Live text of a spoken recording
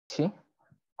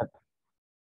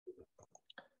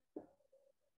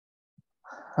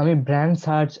আমি brand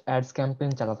search ads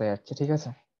campaign চালাতে যাচ্ছি, ঠিক আছে?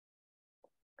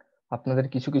 আপনাদের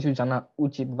কিছু কিছু জানা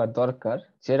উচিত বা দরকার,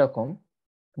 যেরকম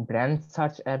ব্র্যান্ড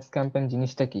সার্চ অ্যাডস ক্যাম্পেইন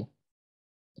জিনিসটা কি।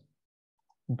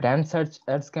 ব্র্যান্ড সার্চ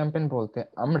অ্যাডস ক্যাম্পেইন বলতে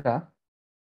আমরা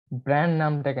ব্র্যান্ড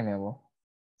নামটাকে নেব।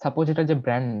 সাপোজ এটা যে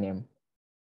ব্র্যান্ড নেম,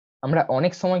 আমরা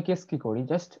অনেক সময় কেস কি করি,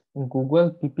 just Google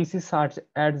PPC search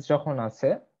ads যখন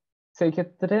আসে সেই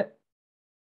ক্ষেত্রে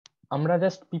আমরা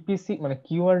জাস্ট পিপিসি মানে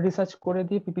কিওয়ার্ড রিসার্চ করে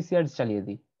দিয়ে পিপিসি অ্যাডস চালিয়ে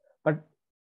দিই। বাট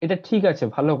এটা ঠিক আছে,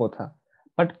 ভালো কথা।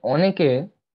 বাট অনেকে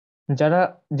যারা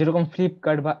যেরকম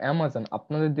ফ্লিপকার্ট বা অ্যামাজন,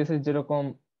 আপনাদের দেশে যেরকম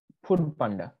ফুড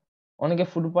পান্ডা, অনেকে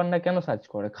ফুড পান্ডা কেন সার্চ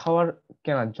করে? খাবার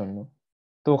কেনার জন্য।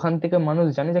 তো ওখান থেকে মানুষ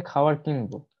জানে যে খাবার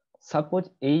কিনবো। সাপোজ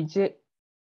এই যে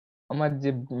আমার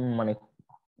যে মানে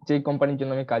যে কোম্পানির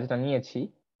জন্য আমি কাজটা নিয়েছি,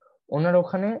 ওনার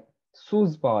ওখানে শুজ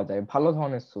পাওয়া যায়, ভালো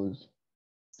ধরনের শুজ,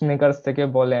 স্নেকার্স থেকে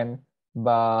বলেন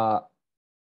বা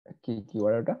কি কি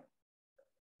বলে ওটা,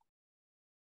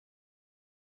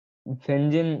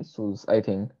 ভেঞ্জিন shoes I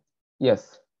think, yes.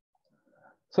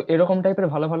 So এরকম টাইপের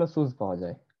ভালো ভালো শুজ পাওয়া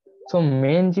যায়। সো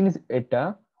মেন জিনিস এটা,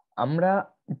 আমরা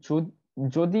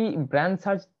যদি ব্র্যান্ড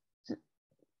সার্চ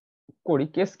করি,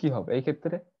 কেস কি হবে এই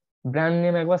ক্ষেত্রে? ব্র্যান্ড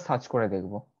নেম একবার সার্চ করে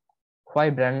দেখবো।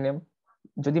 হয় ব্র্যান্ড নেম,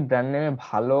 যদি ব্র্যান্ড নেমে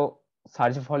ভালো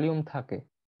সার্চ ভলিউম থাকে,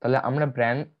 তাহলে আমরা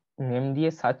ব্র্যান্ড নেম দিয়ে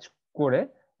সার্চ করে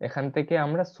এখান থেকে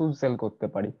আমরা শুজ সেল করতে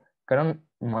পারি। কারণ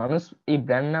মানুষ এই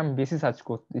ব্র্যান্ড নাম বেশি সার্চ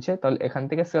করতেছে, তাহলে এখান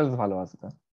থেকে সেলস ভালো আসবে,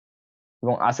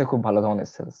 এবং আসে খুব ভালো ধরনের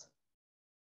সেলস।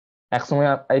 একসময়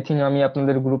আই থিঙ্ক আমি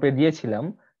আপনাদের গ্রুপে দিয়েছিলাম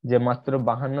যে মাত্র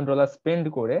 $52 স্পেন্ড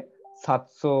করে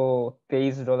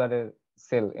 $723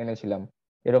 সেল এনেছিলাম।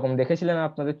 এরকম দেখেছিলেন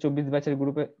আপনাদের 24 ব্যাচের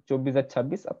গ্রুপে, 24 আর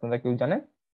 26, আপনারা কেউ জানেন?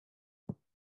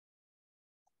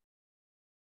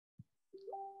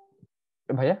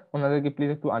 ভাইয়া ওনাদেরকে প্লিজ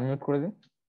একটু আনমিউট করে দিন।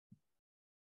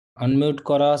 আনমিউট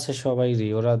করা আছে সবাইরই,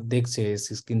 ওরা দেখছে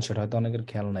স্ক্রিনশট, হয়তো অনেকের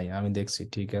খেয়াল নাই, আমি দেখছি,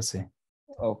 ঠিক আছে।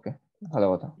 ওকে, ভালো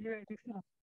কথা।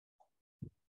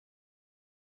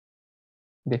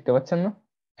 দেখতে পাচ্ছেন না?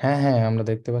 হ্যাঁ হ্যাঁ, আমরা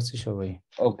দেখতে পাচ্ছি সবাই।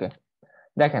 ওকে,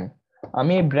 দেখেন,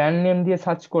 আমি ব্র্যান্ড নেম দিয়ে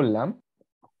সার্চ করলাম।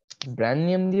 ব্র্যান্ড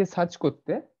নেম দিয়ে সার্চ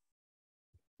করতে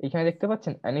এখানে দেখতে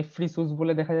পাচ্ছেন অ্যানি ফ্রি শুজ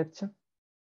বলে দেখা যাচ্ছে।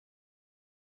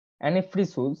 অ্যানি ফ্রি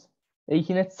শুজ,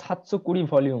 এইখানে 720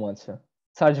 ভলিউম আছে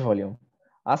সার্চ ভলিউম।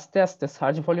 আস্তে আস্তে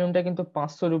সার্চ ভলিউমটা কিন্তু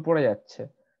 500-র উপরে যাচ্ছে।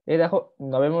 এই দেখো,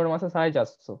 নভেম্বর মাসে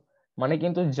 450, মানে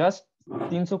কিন্তু জাস্ট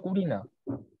 320 না।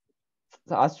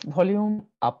 সার্চ ভলিউম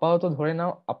আপাতত ধরে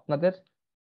নাও আপনাদের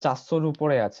 400-র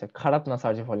উপরে আছে, খারাপ না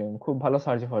সার্চ ভলিউম, খুব ভালো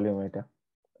সার্চ ভলিউম এটা,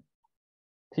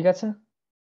 ঠিক আছে?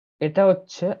 এটা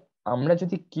হচ্ছে, আমরা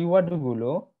যদি কিওয়ার্ড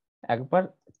গুলো একবার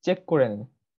চেক করে নিই,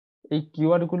 এই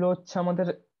কিওয়ার্ড গুলো হচ্ছে আমাদের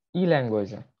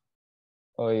ল্যাঙ্গুয়েজে,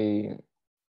 ওই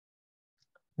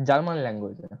জার্মান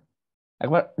ল্যাঙ্গুয়েজে।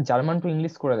 একবার জার্মান টু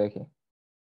ইংলিশ করে দেখি।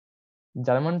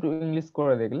 জার্মান টু ইংলিশ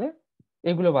করে দেখলে,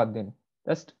 এগুলো বাদ দিন,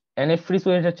 জাস্ট এনএফ্রি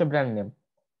সুইট হচ্ছে ব্র্যান্ড নেম।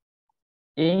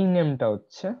 এই নেমটা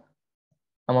হচ্ছে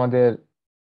আমাদের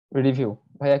রিভিউ।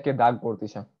 ভাইয়াকে দাগ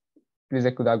করতেছে, প্লিজ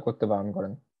একটু দাগ করতে বারণ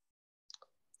করেন।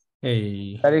 এই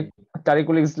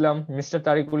তারিকুল ইসলাম, মিস্টার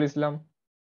তারিকুল ইসলাম,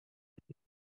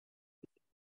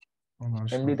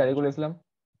 এমডি তারিকুল ইসলাম।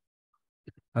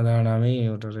 দাঁড়ান, আমি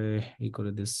ওটারে ই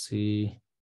করে দিচ্ছি,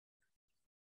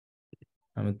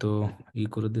 আমি তো ই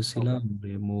করে ওকে, দিছিলাম,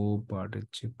 রিমুভ পার্টের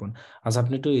চেক পয়েন্ট। আচ্ছা,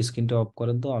 আপনি একটু স্ক্রিনটা অফ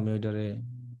করেন তো, আমি ওইটারে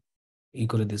ই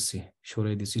করে দিচ্ছি,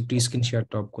 সরিয়ে দিচ্ছি, একটু স্ক্রিন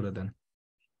শেয়ারটা অফ করে দেন।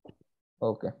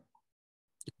 ওকে।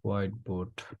 হোয়াইট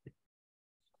বোর্ড,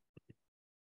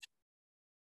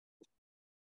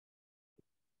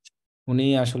 উনি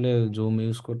আসলে জুম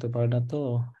ইউজ করতে পারে না তো,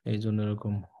 এই জন্য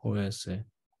এরকম হয়েছে।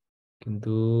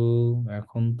 কিন্তু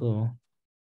এখন তো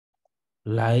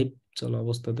লাইভ চলা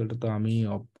অবস্থাতে এটা তো আমি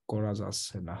অফ করা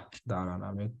যাচ্ছে না। দাঁড়ান,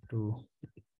 আমি একটু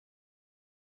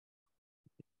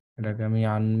এটাকে আমি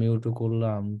আনমিউট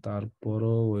করলাম,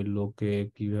 তারপরও ওই লোকে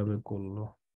কিভাবে করলো,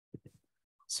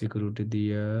 সিকিউরিটি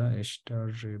দিয়া স্টার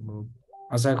রিমুভ।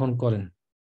 আচ্ছা, এখন করেন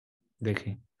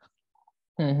দেখি।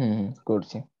 হুম হুম হুম,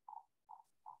 করছি।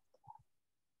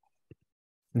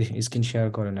 স্ক্রিন শেয়ার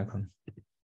করেন এখন।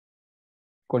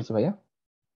 করছি ভাইয়া।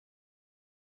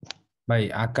 ভাই,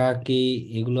 আঁকা কি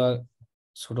এগুলা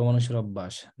ছোট মানুষের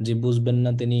অভ্যাস, যে বুঝবেন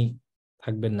না তিনি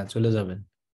থাকবেন না, চলে যাবেন।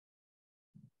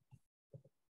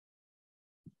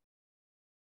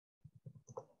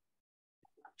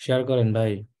 শেয়ার করেন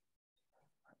ভাই,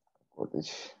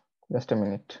 করতেছি, জাস্ট এ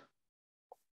মিনিট।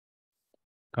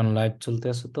 কারণ লাইভ চলতে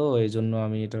আছে তো, এই জন্য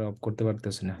আমি এটা অফ করতে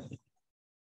পারতেছি না।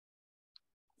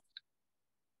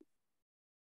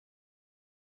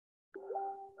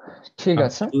 ঠিক আর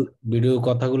আছে, ভিডিও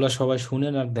কথাগুলো সবাই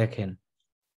শুনেন আর দেখেন,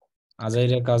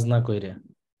 আজাইরা কাজ না কইরে।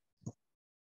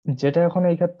 যেটা এখন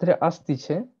এই ক্ষেত্রে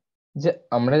আসতিছে, যে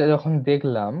আমরা যখন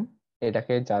দেখলাম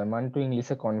এটাকে জার্মান টু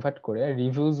ইংলিশে কনভার্ট করে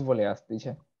রিভিউজ বলে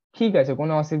আসতিছে, ঠিক আছে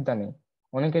কোনো অসুবিধা নেই,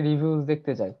 অনেকে রিভিউজ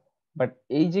দেখতে চায়। বাট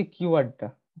এই যে কিওয়ার্ডটা,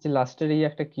 যে লাস্টের এই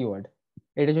একটা কিওয়ার্ড,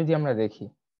 এটা যদি আমরা দেখি,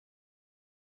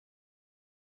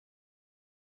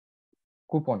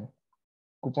 কুপন,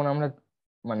 কুপন আমরা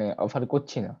মানে অফার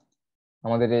করছি না,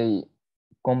 আমাদের এই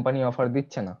কোম্পানি অফার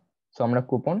দিচ্ছে না, সো আমরা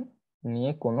কুপন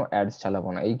নিয়ে কোনো অ্যাডস চালাবো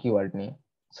না এই কিওয়ার্ড নিয়ে।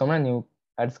 সো আমরা নিউ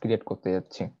অ্যাডস ক্রিয়েট করতে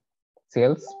যাচ্ছি।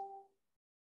 সেলস,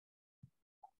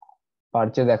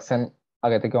 পারচেজ অ্যাকশন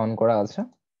আগে থেকে অন করা আছে,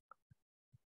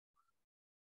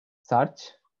 সার্চ,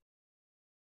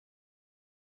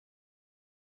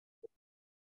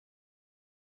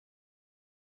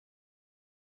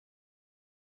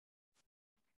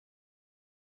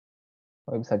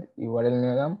 ওয়েবসাইট ইউআরএল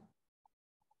নিলাম,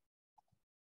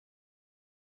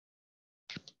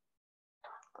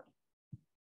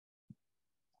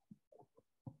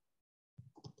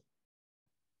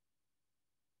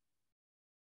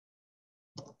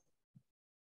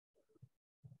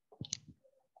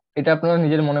 এটা আপনারা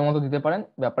নিজের মনের মতো দিতে পারেন।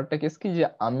 ব্যাপারটা কেস কি, যে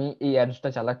আমি এই অ্যাডসটা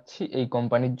চালাচ্ছি এই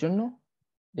কোম্পানির জন্য,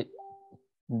 এ-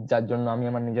 যার জন্য আমি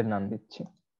আমার নিজের নাম দিচ্ছি,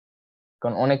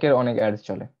 কারণ অনেকের অনেক অ্যাডস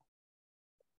চলে।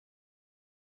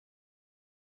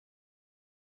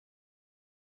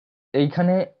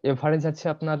 এইখানে এভারেজ আছে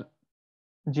আপনার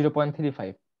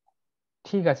 0.35,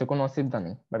 ঠিক আছে কোনো অসুবিধা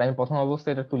নেই, বাট আমি প্রথম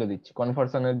অবস্থায় এটা তুলে দিচ্ছি,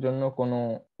 কনভার্সনের জন্য কোনো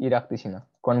রাখতেছি না,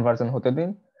 কনভার্সন হতে দিন।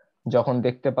 যখন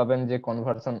দেখতে পাবেন যে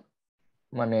কনভার্সন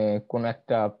মানে কোন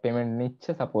একটা পেমেন্ট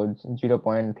নিচ্ছে, সাপোজ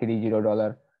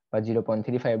 $0.30 বা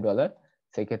 $0.35,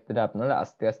 সেক্ষেত্রে আপনারা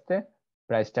আস্তে আস্তে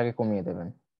প্রাইসটাকে কমিয়ে দেবেন।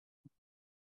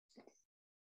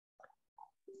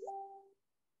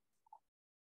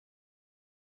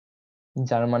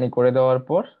 জার্মানি করে দেওয়ার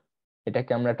পর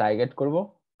এটাকে আমরা টার্গেট করব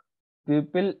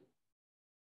people,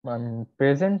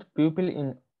 present people in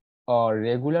or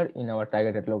regular in our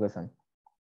targeted location.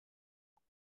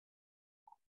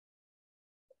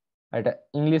 এটা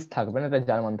ইংলিশ থাকবে না, এটা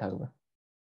জার্মান থাকবে।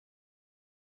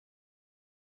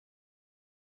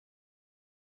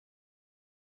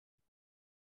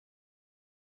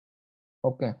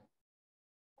 ওকে,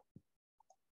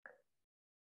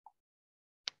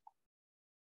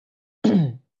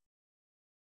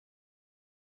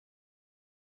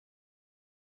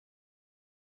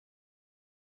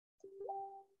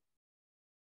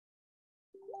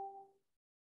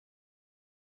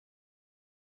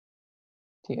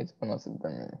 ঠিক আছে কোনো অসুবিধা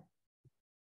নেই।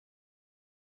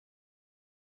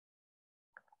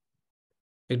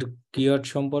 একটু কিওয়ার্ড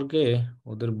সম্পর্কে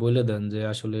ওদের বলে দেন যে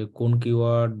আসলে কোন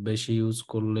কিওয়ার্ড বেশি ইউজ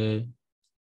করলে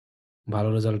ভালো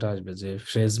রেজাল্ট আসবে, যে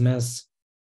ফ্রেজ ম্যাচ,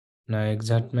 না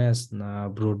এক্সাক্ট ম্যাচ, না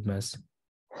ব্রড ম্যাচ।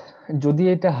 যদি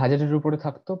এটা 1000-এর উপরে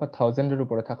থাকতো বা 1000-এর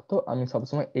উপরে থাকতো, আমি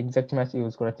সবসময় এক্সাক্ট ম্যাচ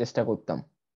ইউজ করার চেষ্টা করতাম,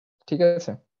 ঠিক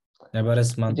আছে। এভারেজ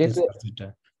মান্থলি যেহেতু সার্চ এটা।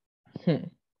 হুম,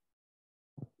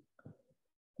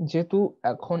 যেহেতু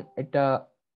এখন এটা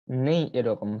নেই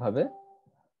এরকম ভাবে,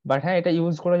 বাট হ্যাঁ এটা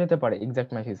ইউজ করা যেতে পারে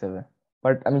এক্সাক্ট ম্যাচ হিসেবে।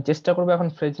 বাট আমি চেষ্টা করবো এখন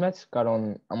ফ্রেজ ম্যাচ, কারণ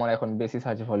আমার এখন বেশি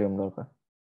সার্চ ভলিউম দরকার।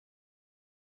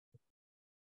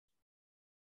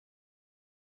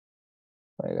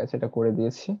 হয়ে গেছে, এটা করে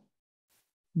দিয়েছি।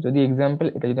 যদি এক্সাম্পল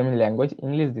এটা যদি আমি ল্যাঙ্গুয়েজ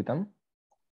ইংলিশ দিতাম,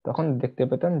 তখন দেখতে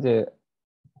পেতাম যে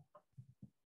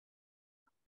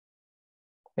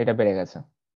এটা বেড়ে গেছে।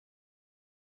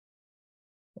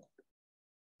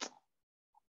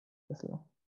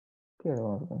 কি হলো?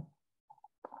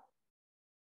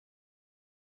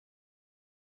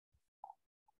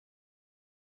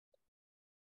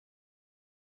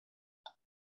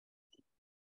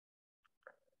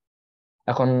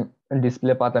 এখন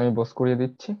ডিসপ্লে পাথ আমি বস করিয়ে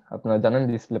দিচ্ছি। আপনারা জানেন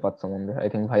ডিসপ্লে পাথ সম্বন্ধে, আই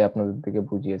থিঙ্ক ভাই আপনাদের দিকে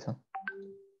বুঝিয়েছে।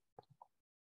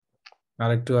 আর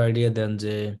একটু আইডিয়া দেন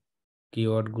যে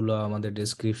কিওয়ার্ড গুলো আমাদের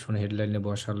ডেসক্রিপশন হেডলাইনে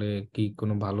বসালে কি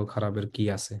কোনো ভালো খারাপের কি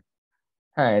আছে।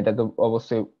 হ্যাঁ এটা তো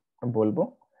অবশ্যই বলবো।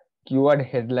 কিওয়ার্ড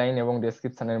হেডলাইন এবং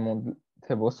ডেসক্রিপশনের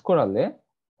মধ্যে বস করালে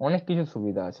অনেক কিছু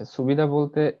সুবিধা আছে। সুবিধা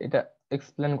বলতে এটা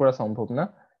এক্সপ্লেন করা সম্ভব না,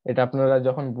 এটা আপনারা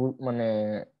যখন মানে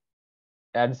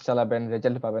অ্যাডস চালাবেন,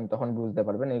 রেজাল্ট পাবেন, তখন বুঝতে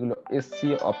পারবেন এগুলো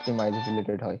এসসিও অপটিমাইজ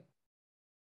রিলেটেড হয়,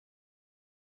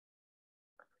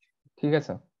 ঠিক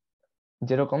আছে।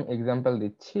 যেরকম এক্সাম্পল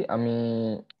দিচ্ছি আমি,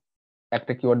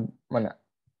 একটা কিওয়ার্ড মানে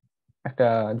একটা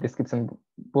ডিসক্রিপশন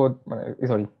বোর্ড মানে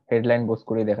সরি হেডলাইন বোস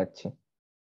করে দেখাচ্ছি।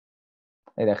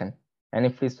 এই দেখেন,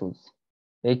 অ্যানিফ্রি শুজ,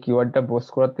 এই কিওয়ার্ডটা বোস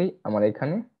করাতেই আমার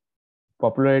এখানে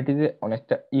পপুলারিটিতে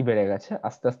অনেকটা বেড়ে গেছে।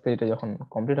 আস্তে আস্তে এটা যখন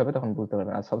কমপ্লিট হবে তখন বুঝতে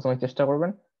পারবেন। আর সবসময় চেষ্টা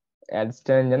করবেন অ্যাড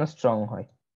স্টাইল যেন স্ট্রং হয়।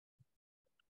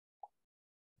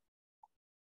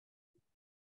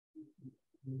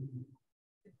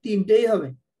 তিনটেই হবে।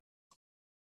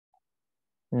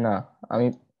 না, আমি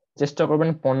চেষ্টা করবেন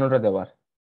 15টা দেওয়ার।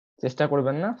 চেষ্টা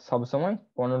করবেন না, সব সময়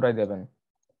 15টাই দেবেন,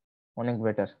 অনেক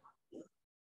বেটার।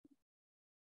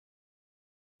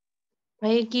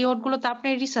 ভাই এই কিওয়ার্ড গুলো তো আপনি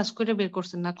রিসার্চ করে বের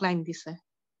করছেন না ক্লায়েন্ট দিছে?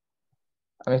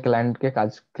 আমি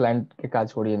ক্লায়েন্টকে কাজ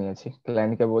করিয়ে নিয়েছি।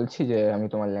 ক্লায়েন্টকে বলছি যে আমি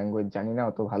তোমার ল্যাঙ্গুয়েজ জানি না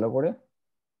অত ভালো করে,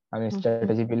 আমি হুম,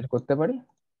 স্ট্র্যাটেজি বিল্ড করতে পারি,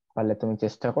 পারলে তুমি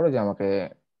চেষ্টা করো যে আমাকে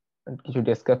কিছু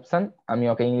ডেসক্রিপশন। আমি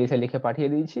ওকে ইংলিশে লিখে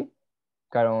পাঠিয়ে দিয়েছি,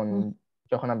 কারণ হুম।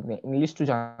 যখন আপনি ইংলিশ টু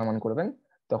জার্মান করবেন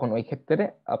তখন ওই ক্ষেত্রে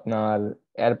আপনার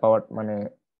এয়ার পাওয়ার মানে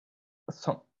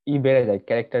বেড়ে যায়,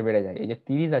 ক্যারেক্টার বেড়ে যায়। এই যে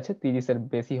 30 আছে, 30-এর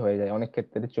বেশি হয়ে যায়, অনেক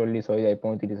ক্ষেত্রে 40 হয়ে যায়,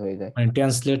 35 হয়ে যায়। মানে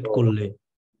ট্রান্সলেট তো করলে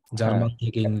হ্যাঁ, জার্মান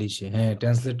থেকে ইংলিশে, হ্যাঁ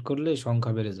ট্রান্সলেট করলে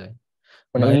সংখ্যা বেড়ে যায়।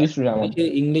 মানে ভাই ইংলিশ টু জার্মান। ইংলিশে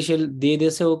ইংলিশে দিয়ে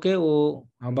দিয়েছে ওকে, ও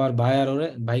আবার ভাই আর ওরে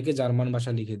ভাইকে জার্মান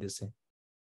ভাষা লিখে দিয়েছে।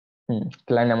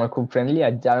 ক্লায়েন্ট আমার খুব ফ্রেন্ডলি,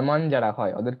 আর জার্মান যারা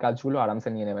হয় ওদের কাজগুলো আরামসে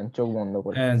নিয়ে নেবেন চোখ বন্ধ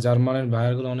করে। হ্যাঁ জার্মানের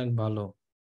ভাইয়ার গুলো অনেক ভালো।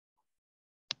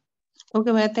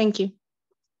 ওকে ভাইয়া, থ্যাংক ইউ।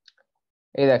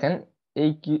 এই দেখেন,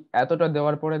 এই কি এতটা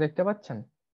দেওয়ার পরে দেখতে পাচ্ছেন,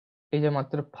 এই যে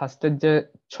মাত্র ফার্স্টের যে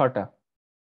 6টা,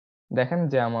 দেখেন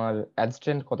যে আমার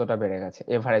অ্যাডস্ট্রেন্ট কতটা বেড়ে গেছে,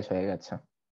 এভারেজ হয়ে গেছে,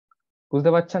 বুঝতে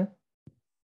পারছেন?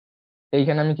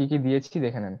 এইখানে আমি কি কি দিয়েছি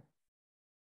দেখে নেন।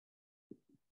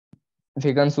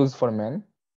 Vegan shoes for man,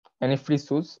 any free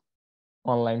shoes,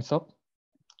 online shop,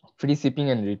 free shipping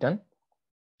end return,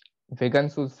 vegan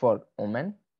shoes for women,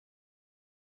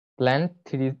 plant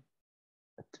 3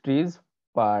 trees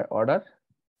per order,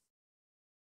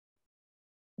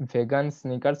 vegan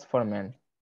sneakers for man.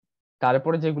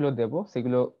 তারপরে যেগুলো দেব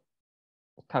সেগুলো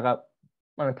থাকা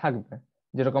মানে থাকবে,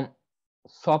 যেরকম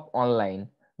শপ অনলাইন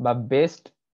বা বেস্ট।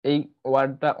 এই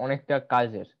ওয়ার্ডটা অনেকটা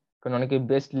কাজের, কারণ অনেকে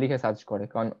বেস্ট লিখে সার্চ করে,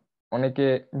 কারণ অনেকে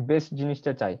বেস্ট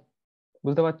জিনিসটা চাই,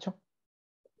 বুঝতে পারছো?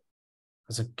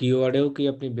 আচ্ছা কিওয়ার্ডেও কি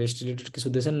আপনি বেস্ট রিলেটেড কিছু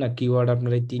দিয়েছেন, না কিওয়ার্ড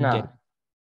আপনার এই না, তিনটে?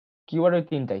 কিওয়ার্ড ওই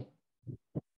 3টাই।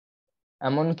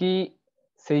 এমনকি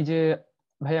সেই যে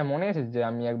ভাইয়া মনে আছে যে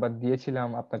আমি একবার দিয়েছিলাম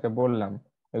আপনাকে, বললাম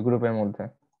ওই গ্রুপের মধ্যে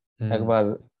হুম। একবার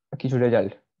কিছু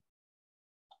রেজাল্ট,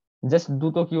 জাস্ট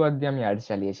দুটো কিওয়ার্ড দিয়ে আমি অ্যাড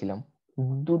চালিয়েছিলাম,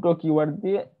 দুটো কিওয়ার্ড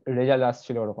দিয়ে রেজাল্ট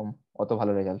আসছিল ওরকম, অত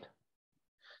ভালো রেজাল্ট।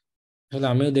 আসলে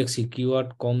আমিও দেখছি কিওয়ার্ড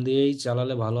কম দিয়েই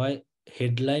চালালে ভালো হয়।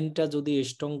 হেডলাইনটা যদি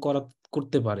স্ট্রং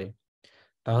করতে পারে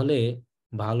তাহলে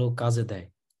ভালো কাজে দেয়।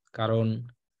 কারণ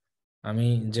আমি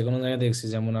যে কোনো জায়গায় দেখছি,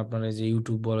 যেমন আপনার এই যে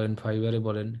ইউটিউব বলেন ফাইবারে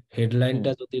বলেন, হুম,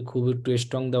 হেডলাইনটা যদি খুব একটু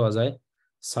স্ট্রং দেওয়া যায়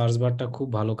সার্চ বারটা খুব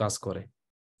ভালো কাজ করে।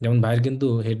 যেমন ভাইয়ের কিন্তু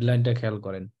হেডলাইনটা খেয়াল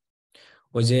করেন,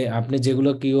 ওই যে আপনি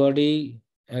যেগুলো কিওয়ার্ডই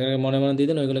মনে মনে দিয়ে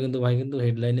দেন ওইগুলো কিন্তু ভাই কিন্তু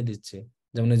হেডলাইনে দিচ্ছে।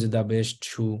 যেমন এই যে দা বেস্ট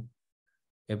শু,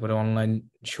 এরপরে অনলাইন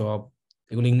শপ,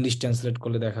 এগুলো ইংলিশ ট্রান্সলেট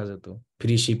করলে দেখা যেত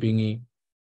ফ্রি শিপিং ই।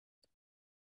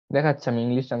 দেখাচ্ছি, আমি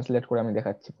ইংলিশ ট্রান্সলেট করে আমি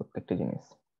দেখাচ্ছি প্রত্যেকটা জিনিস।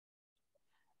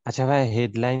 আচ্ছা ভাই,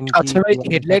 হেডলাইন কি আচ্ছা ভাই,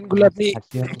 কিভাবে হেডলাইন গুলো আপনি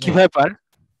সার্চ হবে? কিভাবে পান?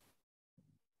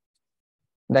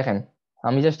 দেখেন,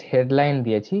 আমি জাস্ট হেডলাইন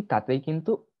দিয়েছি, তাতেই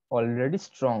কিন্তু অলরেডি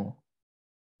স্ট্রং,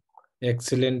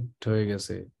 এক্সিলেন্ট হয়ে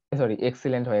গেছে, সরি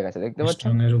এক্সিলেন্ট হয়ে গেছে, দেখতে পাচ্ছেন?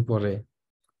 স্ট্রং এর উপরে।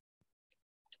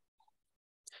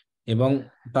 এবং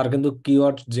তার কিন্তু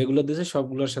কিওয়ার্ড যেগুলো দিয়েছে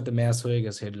সবগুলোর সাথে ম্যাচ হয়ে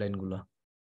গেছে হেডলাইন গুলো।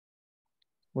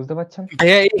 বুঝতে পারছেন?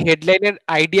 ভাইয়া এই হেডলাইনের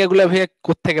আইডিয়া গুলা ভাইয়া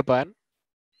কোত্থেকে পান?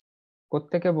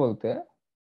 কোত্থেকে বলতে,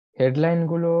 হেডলাইন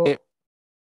গুলো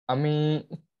আমি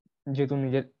যেহেতু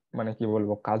নিজের মানে কি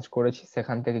বলবো কাজ করেছি,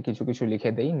 সেখান থেকে কিছু কিছু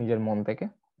লিখে দেই নিজের মন থেকে।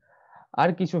 আর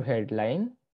কিছু হেডলাইন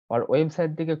আর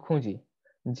ওয়েবসাইট থেকে খুঁজি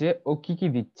যে ও কি কি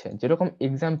দিচ্ছে। যেরকম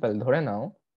এক্সাম্পল ধরে নাও,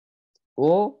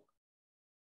 ও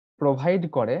প্রোভাইড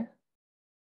করে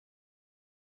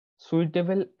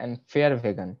suitable and fair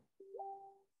vegan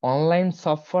online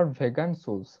shop for vegan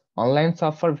shoes. Online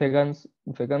shop for vegan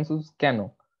vegan shoes কেন?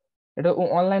 এটা ও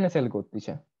অনলাইনে সেল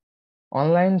করতেছে।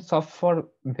 Online shop for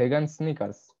vegan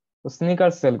sneakers, O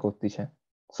sneakers sell করতেছে।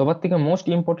 সবার থেকে মোস্ট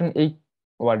ইম্পর্টেন্ট এই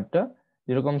ওয়ার্ডটা,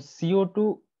 যেরকম CO2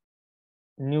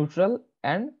 neutral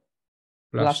and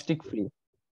plastic plastic. Free.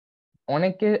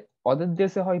 অনেকে ওদের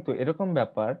দেশে হয়তো এরকম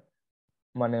ব্যাপার,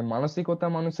 মানে মানসিকতা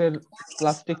মানুষের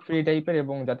প্লাস্টিক ফ্রি টাইপের,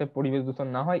 এবং যাতে পরিবেশ দূষণ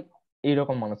না হয়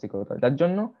এইরকম মানসিকতা, যার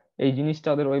জন্য এই জিনিসটা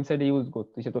ওদের ওয়েবসাইটে ইউজ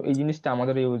করতেছে। তো এই জিনিসটা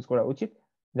আমাদের ইউজ করা উচিত,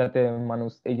 যাতে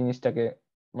মানুষ এই জিনিসটাকে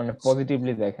মানে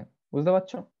পজিটিভলি দেখে, বুঝতে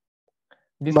পারছো?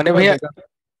 মানে ডিসকভার ভাইয়া ভেগান।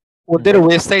 ওদের বলুন।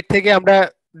 ওয়েবসাইট থেকে আমরা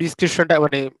ডিসক্রিপশনটা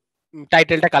মানে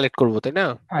টাইটেলটা কালেক্ট করবো, তাই না?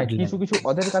 হ্যাঁ, কিছু কিছু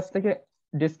ওদের কাছ থেকে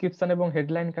ডেসক্রিপশন এবং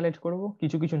হেডলাইন কালেক্ট করব,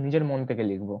 কিছু কিছু নিজের মন থেকে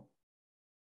লিখবো,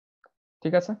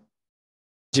 ঠিক আছে?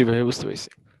 জি ভাই, বুঝতে পেরেছি।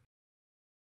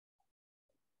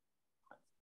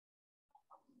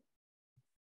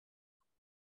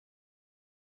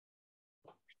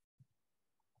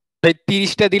 ভাই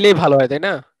 30টা দিলেই ভালো হয়, তাই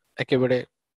না? একেবারে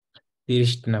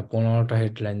 30 না 15টা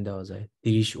হেডলাইন দেওয়া যায়,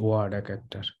 30 ওয়ার্ড এক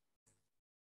একটার,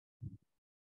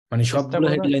 মানে চেষ্টা সবগুলো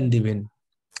করবেন হেডলাইন দিবেন,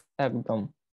 একদম।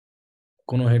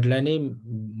 কোনো হেডলাইনই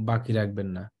বাকি রাখবেন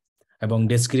না। এবং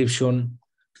ডেসক্রিপশন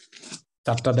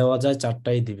 4টা দেওয়া যায়,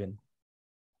 4টাই দিবেন।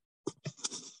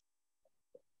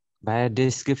 ভাইয়া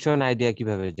ডেসক্রিপশন আইডিয়া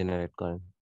কিভাবে জেনারেট করেন?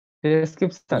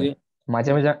 ডেসক্রিপশন যে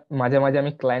মাঝে মাঝে মাঝে মাঝে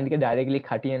আমি ক্লায়েন্টকে ডাইরেক্টলি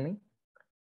খাটিয়ে নিই।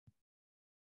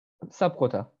 সব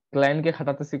কথা ক্লায়েন্টকে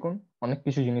খাটাতে শিখুন, অনেক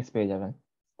কিছু জিনিস পেয়ে যাবেন।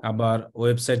 আবার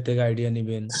ওয়েবসাইট থেকে আইডিয়া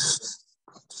নিবেন।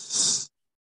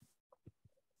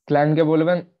 ক্লায়েন্টকে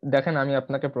বলবেন দেখেন আমি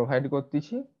আপনাকে প্রোভাইড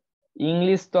করতেছি,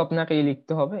 ইংলিশ তো আপনাকেই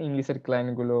লিখতে হবে, ইংলিশের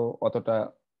ক্লায়েন্ট গুলো অতটা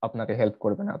আপনাকে হেল্প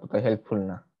করবে না, অতটা হেল্পফুল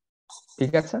না,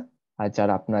 ঠিক আছে? আর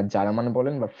যারা আপনার জার্মান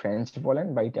বলেন বা ফ্রেঞ্চ বলেন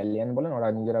বা ইটালিয়ান বলেন, ওরা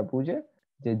নিজেরা বুঝে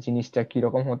যে জিনিসটা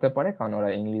কিরকম হতে পারে, কারণ ওরা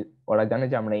ইংলিশ, ওরা জানে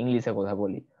যে আমরা ইংলিশে কথা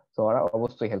বলি, তো ওরা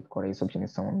অবশ্যই হেল্প করে এইসব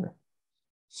জিনিস সম্বন্ধে।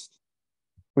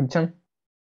 বুঝছেন?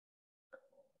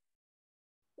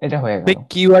 এটা হয়ে ভাই গেল।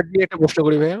 কিওয়ার্ড নিয়ে একটা প্রশ্ন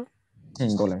করি ভাইয়া।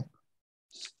 বলেন।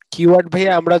 কিওয়ার্ড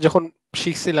ভাইয়া আমরা যখন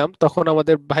শিখছিলাম তখন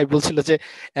আমাদের ভাই বলছিল যে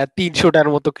 300টার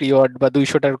মতো কিওয়ার্ড বা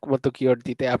 200টার মতো কিওয়ার্ড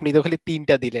দিতে, আপনি তো খালি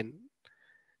 3টা দিলেন।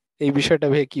 এই বিষয়টা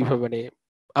ভাইয়া কিভাবে, মানে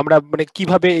আমরা মানে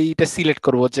কিভাবে এইটা সিলেক্ট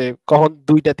করব যে কখন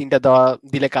 2টা 3টা দেওয়া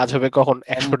দিলে কাজ হবে, কখন কম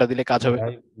 100টা দিলে কাজ হবে?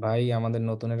 ভাই ভাই আমাদের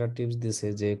নতুন একটা টিপস দিছে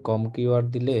যে কম কিওয়ার্ড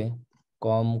দিলে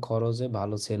কম খরচে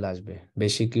ভালো সেল আসবে,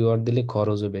 বেশি কিওয়ার্ড দিলে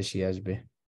খরচও বেশি আসবে।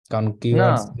 কারণ না,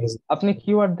 কিওয়ার্ড আপনি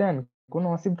কিওয়ার্ড দেন, কোনো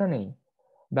অসুবিধা নেই।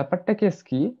 ব্যাপারটা কেস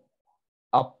কি,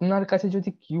 আপনার কাছে যদি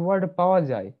কিওয়ার্ড পাওয়া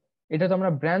যায়, এটা তো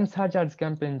আমরা ব্র্যান্ড সার্চ আর্জ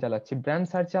ক্যাম্পেইন চালাচ্ছি, ব্র্যান্ড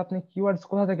সার্চে আপনি কিওয়ার্ডস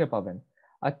কোথা থেকে পাবেন?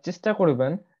 আর চেষ্টা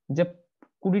করবেন যে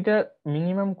 20টা,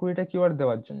 মিনিমাম 20টা কিওয়ার্ড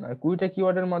দেওয়ার জন্য। আর 20টা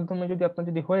কিওয়ার্ডের মাধ্যমে যদি আপনার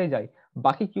যদি হয়ে যায়,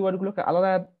 বাকি কিওয়ার্ড গুলোকে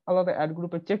আলাদা আলাদা অ্যাড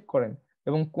গ্রুপে চেক করেন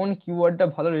এবং কোন কিওয়ার্ডটা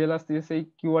ভালো রেজাল্ট আসছে সেই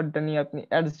কিওয়ার্ডটা নিয়ে আপনি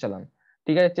অ্যাডস চালান।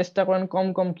 ঠিক আছে? চেষ্টা করেন কম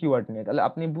কম কিওয়ার্ড নিয়ে, তাহলে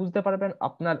আপনি বুঝতে পারবেন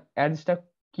আপনার অ্যাডসটা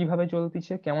কিভাবে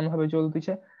চলতেছে, কেমন ভাবে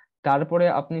চলতেছে। তারপরে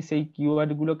আপনি সেই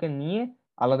কিওয়ার্ড গুলোকে নিয়ে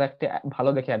আলাদা একটা ভালো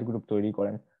দেখে অ্যাড গ্রুপ তৈরি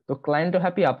করেন। তো ক্লায়েন্টও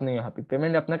হ্যাপি, আপনিও হ্যাপি,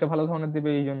 পেমেন্ট আপনাকে ভালো ধরনের দেবে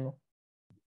এই জন্য।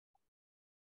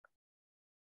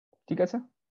 ঠিক আছে?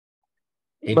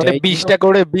 মানে এটাই কিন্তু। 20টা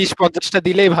করে 20-50টা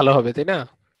দিলেই ভালো হবে, তাই না?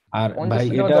 আর ভাই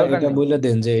 50টা দেওয়ার এটা দরকার এটা নেই। বলে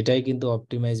দেন যে এটাই কিন্তু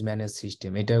অপটিমাইজ ম্যানেজ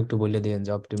সিস্টেম, এটা একটু বলে দেন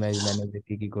যে অপটিমাইজ ম্যানেজে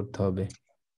কি কি করতে হবে।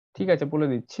 ঠিক আছে, বলে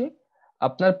দিচ্ছি।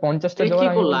 আপনার 50টা এ কি দেওয়ার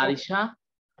আমি করলা বলবো। আরিশা?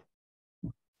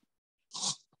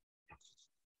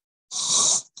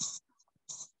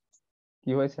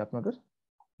 কি হয়েছে আপনাদের?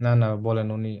 না না বলেন,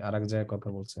 উনি আরেক জায়গায় কথা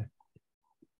বলছে,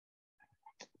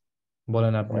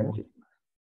 বলেন আপনি বলেন কি?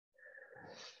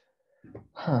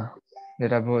 হ্যাঁ,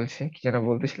 যেটা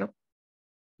বলতেছিলাম,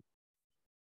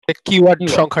 কিওয়ার্ড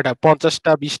কিওয়ার্ড। সংখ্যাটা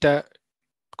 50টা 20টা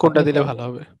কোনটা আপনি দিলে ভালো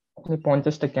হবে? আপনি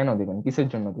 50টা কেন দিবেন, কিসের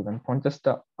জন্য দিবেন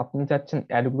 50টা? আপনি চাচ্ছেন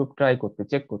অ্যাড গ্রুপ ট্রাই করতে,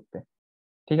 চেক করতে,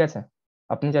 ঠিক আছে?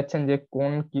 আপনি চাচ্ছেন যে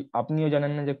কোন কি, আপনিও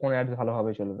জানেন না যে কোন অ্যাড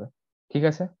ভালোভাবে চলবে, ঠিক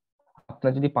আছে?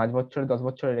 আপনার যদি 5 বছর 10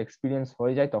 বছরের এক্সপিরিয়েন্স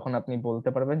হয়ে যায়, তখন আপনি বলতে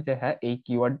পারবেন যে হ্যাঁ এই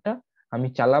কিওয়ার্ডটা আমি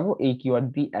চালাবো, এই কিওয়ার্ড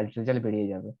দিয়ে অ্যাড রেজাল্ট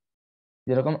বেরিয়ে যাবে।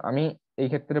 যেরকম আমি এই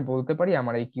ক্ষেত্রে বলতে পারি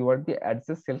আমার এই কিওয়ার্ড দিয়ে অ্যাডস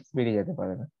এর সেলস বেরিয়ে যেতে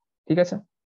পারে না, ঠিক আছে?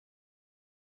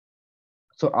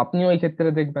 সো আপনিও এই ক্ষেত্রে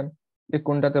দেখবেন যে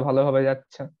কোনটাতে ভালোভাবে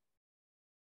যাচ্ছে,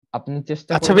 আপনি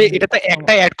চেষ্টা আচ্ছা ভাই, করবেন যে এটা তো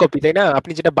একটা অ্যাড কপি তাই না?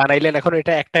 আপনি যেটা বানাইলেন এখন,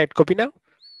 এটা একটা অ্যাড কপি না?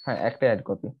 হ্যাঁ, একটা অ্যাড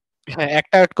কপি। হ্যাঁ,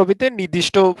 একটা অ্যাড কপিতে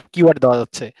নির্দিষ্ট কিওয়ার্ড দেওয়া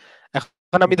যাচ্ছে।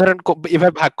 এখন আমি ধরেন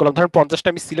এভাবে ভাগ করলাম, ধরেন 50টা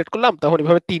আমি সিলেক্ট করলাম, তখন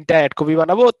এভাবে 3টা অ্যাড কপি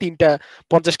বানাবো, 3টা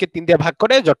 50কে 3 দিয়ে ভাগ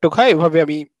করে যতটুকু হয় এভাবে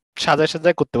আমি সাজায়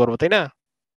সাজায় করতে পারবো, তাই না?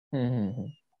 হুম হুম হুম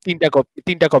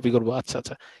 3টা কপি করবো, আচ্ছা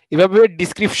আচ্ছা। এভাবে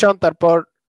ডিসক্রিপশন, তারপর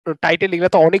টাইটেল, এগুলো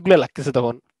তো অনেকগুলো লাগতেছে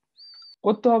তখন।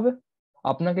 করতে হবে।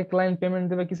 আপনাকে ক্লায়েন্ট পেমেন্ট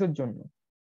দেবে কিসের জন্য?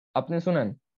 আপনি শুনেন,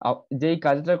 যেই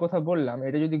কাজটার কথা বললাম,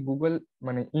 এটা যদি গুগল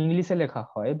মানে ইংলিশে লেখা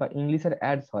হয় বা ইংলিশের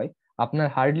অ্যাডস হয়, আপনার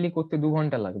হার্ডলি করতে 2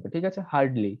 ঘন্টা লাগবে, ঠিক আছে?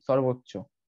 হার্ডলি, সর্বোচ্চ।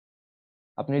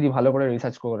 আপনি যদি ভালো করে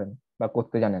রিসার্চ করেন বা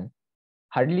করতে জানেন,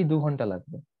 হার্ডলি 2 ঘন্টা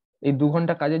লাগবে। এই 2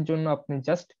 ঘন্টা কাজের জন্য আপনি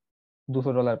জাস্ট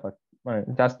 $200 মানে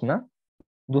জাস্ট না,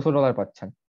 $200 পাচ্ছেন।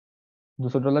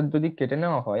 $200 যদি কেটে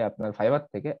নেওয়া হয় আপনার ফাইবার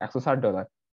থেকে, $160,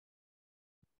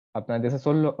 আপনার দেশে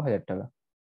 16,000 টাকা।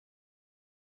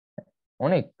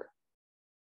 অনেক,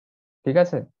 ঠিক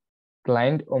আছে?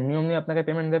 ক্লায়েন্ট অমনি অমনি আপনাকে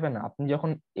পেমেন্ট দেবে না, আপনি যখন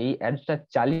এই অ্যাডসটা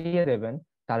চালিয়ে দেবেন,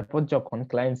 তারপর যখন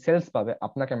ক্লায়েন্ট সেলস পাবে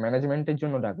আপনাকে ম্যানেজমেন্টের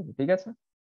জন্য ডাকবে, ঠিক আছে?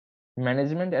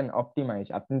 ম্যানেজমেন্ট এন্ড অপটিমাইজ,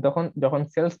 আপনি তখন যখন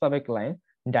সেলস পাবে ক্লায়েন্ট,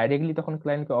 ডাইরেক্টলি তখন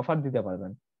ক্লায়েন্টকে অফার দিতে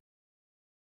পারবেন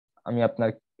আমি আপনার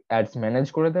অ্যাডস ম্যানেজ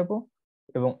করে দেব,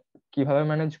 এবং কিভাবে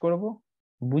ম্যানেজ করব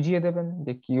বুঝিয়ে দেবেন,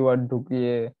 যে কিওয়ার্ড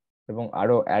ঢুকিয়ে এবং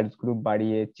আরো অ্যাডস গ্রুপ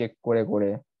বাড়িয়ে চেক করে করে।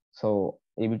 সো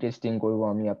এবি টেস্টিং করব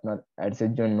আমি আপনার অ্যাডস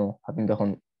এর জন্য, আপনি তখন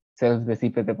সেলস বেশি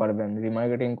পেতে পারবেন,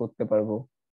 রিমার্কেটিং করতে পারবো,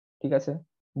 ঠিক আছে?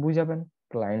 বুঝাবেন,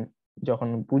 ক্লায়েন্ট যখন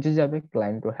বুঝে যাবে,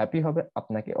 ক্লায়েন্টও হ্যাপি হবে,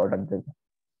 আপনাকে অর্ডার দেবে।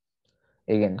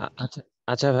 এগেন, আচ্ছা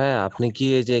আচ্ছা ভাইয়া, আপনি কি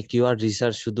এই যে কিওয়ার্ড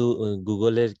রিসার্চ শুধু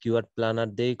গুগলের কিওয়ার্ড প্ল্যানার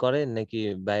দিয়েই করেন, নাকি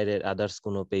বাইরের আদার্স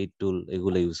কোনো পেইড টুল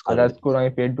এগুলো ইউজ করেন? আদার্স কোনো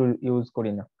আমি পেড টুল ইউজ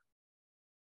করি না,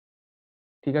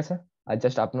 ঠিক আছে? আর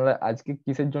জাস্ট আপনারা আজকে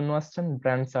কিসের জন্য আসছেন?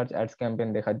 ব্র্যান্ড সার্চ অ্যাডস ক্যাম্পেইন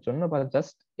দেখার জন্য, বা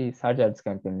জাস্ট এই সার্চ অ্যাডস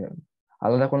ক্যাম্পেইন জন্য,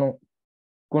 আলাদা কোনো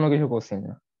কোনো কিছু কোশ্চেন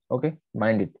না। ওকে,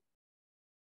 মাইন্ড ইট।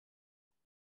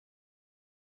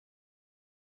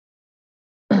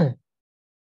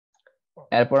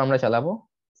 এরপর আমরা চালাবো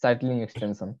সাইট লিঙ্ক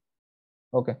এক্সটেনশন।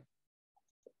 ওকে,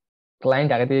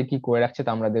 ক্লায়েন্ট আগে থেকে কি করে রাখছে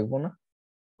তা আমরা দেখবো না,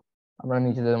 আমরা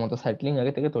নিজেদের মতো সাইট লিঙ্ক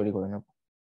আগে থেকে তৈরি করে নেবো।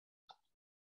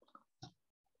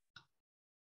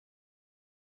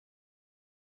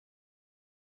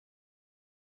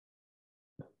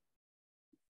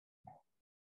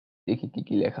 দেখি কি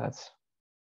কি লেখা আছে।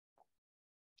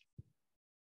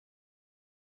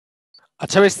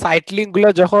 আচ্ছা ভাই, সাইট লিংক গুলো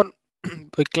যখন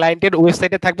ওই ক্লায়েন্টের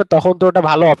ওয়েবসাইটে থাকবে তখন তো ওটা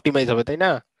ভালো অপটিমাইজ হবে, তাই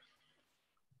না?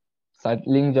 সাইট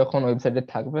লিঙ্ক যখন ওয়েবসাইটে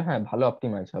থাকবে, হ্যাঁ ভালো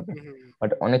অপটিমাইজ হবে,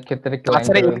 বাট অনেক ক্ষেত্রে তাছাড়া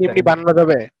ক্লায়েন্টের এমনি এমনি ওয়েবসাইটে, বানানো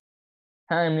যাবে?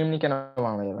 হ্যাঁ এমনি এমনি কেন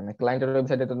বানানো যাবে না? ক্লায়েন্টের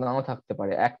ওয়েবসাইটে তো নাও থাকতে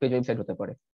পারে, এক পেজ ওয়েবসাইট হতে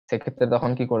পারে, সেক্ষেত্রে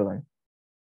তখন কি করবেন?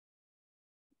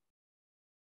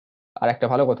 আর একটা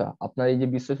ভালো কথা, আপনার এই যে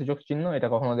বিশ্বসূচক চিহ্ন, এটা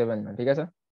কখনো দেবেন না, ঠিক আছে?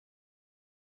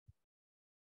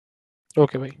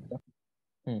 ওকে ভাই।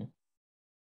 হুম,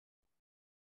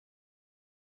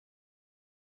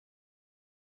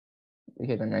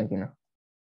 দেখি এটা নেয় কিনা।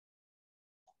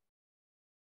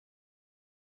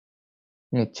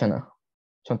 নিচ্ছে না,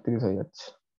 36 হয়ে যাচ্ছে।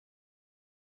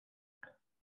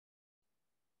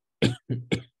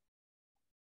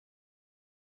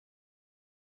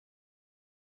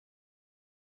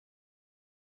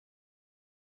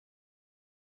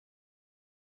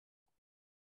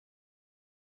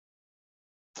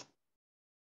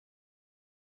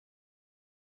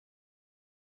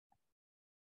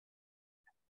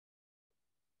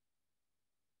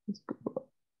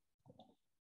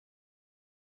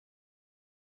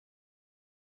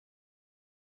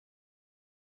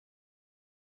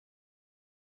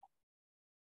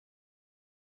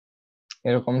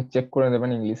 এরকম চেক করে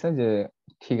দেবেন ইংলিশে যে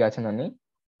ঠিক আছে না নেই,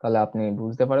 তাহলে আপনি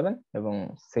বুঝতে পারবেন এবং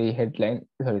সেই হেডলাইন,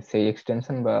 সরি সেই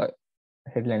এক্সটেনশন বা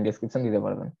হেডলাইন ডেসক্রিপশন দিতে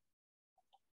পারবেন।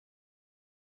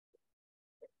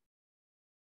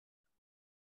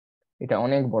 এটা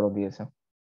অনেক বড় দিয়েছে,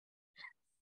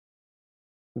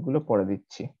 এগুলো পরে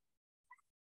দিচ্ছি।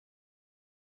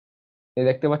 এই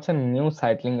দেখতে পাচ্ছেন নিউ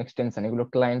সাইট লিঙ্ক এক্সটেনশন, এগুলো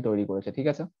ক্লায়েন্ট তৈরি করেছে, ঠিক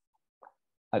আছে?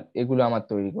 আর এগুলো আমার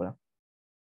তৈরি করা।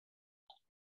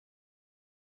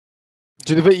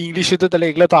 যদি ভাই ইংলিশ হতো তাহলে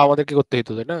এগুলো তো আমাদেরকে করতে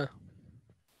হতো, তাই না?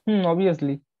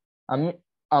 অবভিয়াসলি, আমি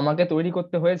আমাকে তৈরি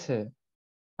করতে হয়েছে,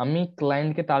 আমি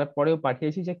ক্লায়েন্টকে তারপরেও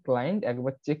পাঠিয়েছি যে ক্লায়েন্ট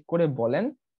একবার চেক করে বলেন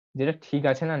যেটা ঠিক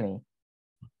আছে না নেই,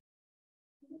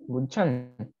 বুঝছেন?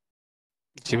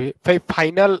 জি ভাই। ভাই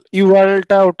ফাইনাল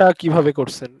ইউআরএলটা ওটা কিভাবে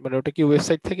করছেন, মানে ওটা কি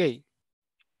ওয়েবসাইট থেকেই?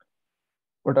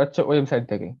 ওটা হচ্ছে ওয়েবসাইট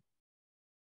থেকে।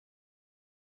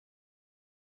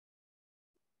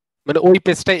 মানে ওই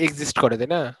পেজটা এক্সিস্ট করে,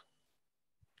 তাই না?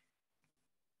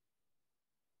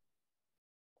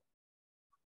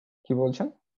 কি বলছেন?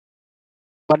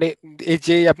 মানে এই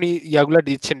যে আপনি ইয়াগুলা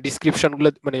দিচ্ছেন, ডিসক্রিপশন গুলো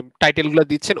মানে টাইটেল গুলো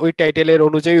দিচ্ছেন, ওই টাইটেলের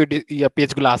অনুযায়ী ওই ইয়া পেজ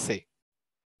গুলো আছে?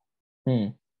 হুম,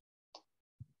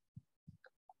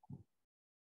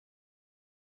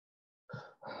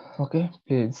 ওকে,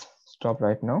 please stop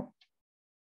right now.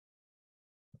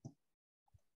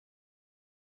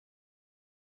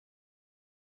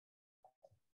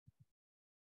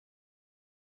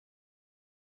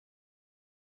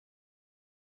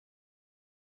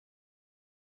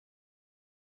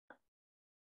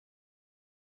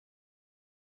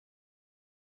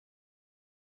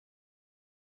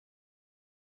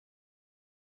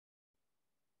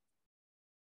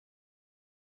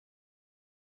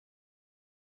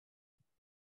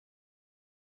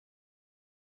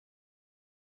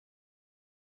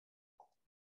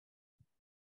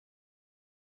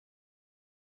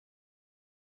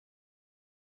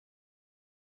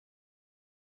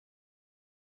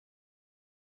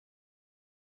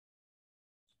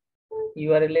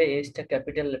 URL A এসটা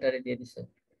capital লেটারে দিয়ে দিছে।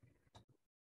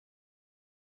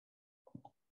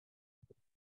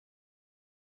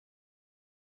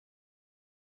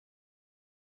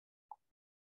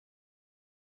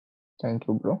 Thank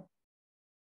you bro.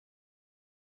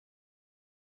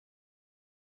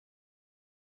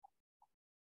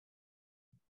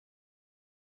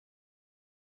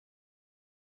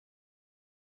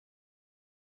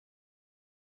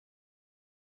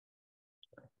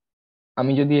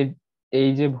 আমি যদি এই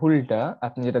যে ভুলটা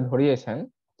আপনি যেটা ধরিয়েছেন,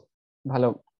 ভালো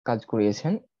কাজ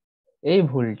করিয়েছেন, এই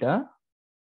ভুলটা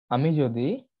আমি যদি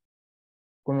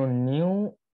কোনো নিউ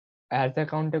অ্যাড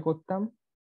অ্যাকাউন্টে করতাম,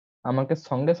 আমাকে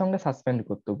সঙ্গে সঙ্গে সাসপেন্ড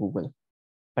করতো গুগল।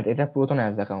 বাট এটা পুরাতন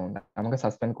অ্যাড অ্যাকাউন্ট, আমাকে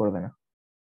সাসপেন্ড করবে না।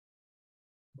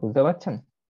 বুঝতে পারছেন?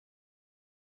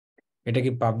 এটা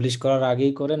কি পাবলিশ করার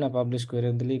আগেই করে না পাবলিশ করে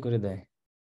দিলেই করে দেয়?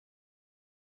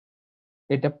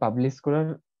 এটা পাবলিশ করার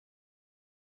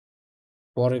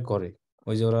পরে করে।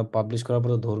 ওই যে ওরা পাবলিশ করার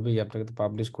পরে ধরবেই, আপনাকে তো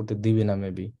পাবলিশ করতে দিবে না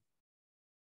মেবি।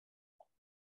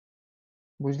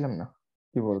 বুঝলাম না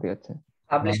কি বলতে যাচ্ছেন।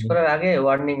 পাবলিশ মানে করার আগে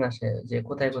ওয়ার্নিং আসে যে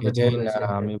কোথায় কোথায় সেটাই ভুল না,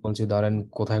 হয়েছে। আমি বলছি ধরেন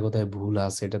কোথায় কোথায় ভুল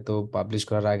আছে এটা তো পাবলিশ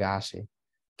করার আগে আসে,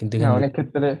 কিন্তু না, এখানে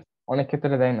অনেক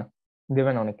ক্ষেত্রে দেয় না,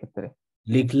 দেবে না অনেক ক্ষেত্রে।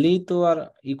 লিখলেই তো আর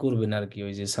ই করবে না আর কি,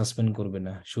 ওই যে সাসপেন্ড করবে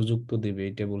না, সুযোগ তো দিবে,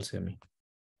 এটা বলছি আমি।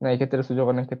 না, এই ক্ষেত্রে সুযোগ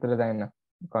অনেক ক্ষেত্রে দেয় না,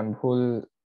 কারণ ভুল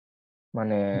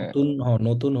মানে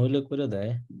নতুন হইলে করে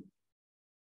দেয়।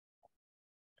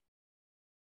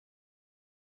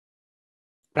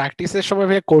 প্র্যাকটিসের সময়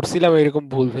ভাইয়া করছিলাম এরকম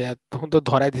ভুল ভাইয়া, তখন তো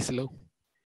ধরাই দিছিল।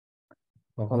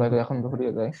 তখন তো হয়তো এখন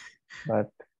ধরিয়ে দেয়। বাট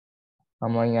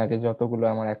আমার আগে যতগুলো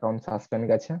আমার অ্যাকাউন্ট সাসপেন্ড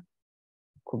গেছে,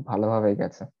 খুব ভালোভাবে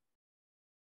গেছে।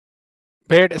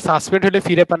 ভাইয়া সাসপেন্ড হলে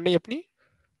ফিরে পাননি আপনি?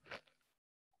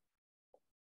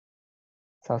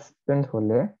 সাসপেন্ড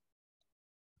হলে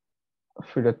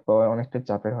ফেরত পাওয়া অনেকটা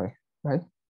চাপের হয় ভাই।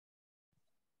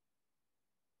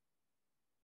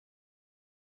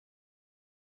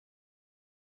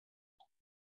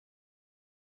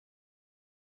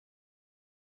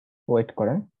 ওয়েট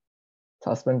করেন,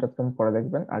 সাসপেন্ড টাসপেন্ড পরে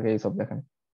দেখবেন, আগে এইসব দেখেন।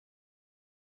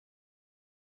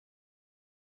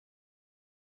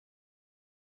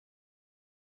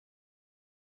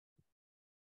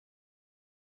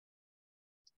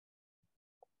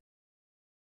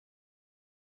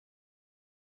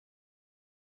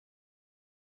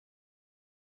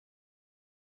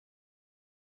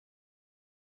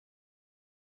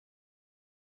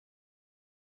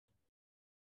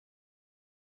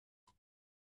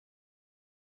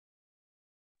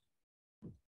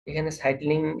 এখানে সাইট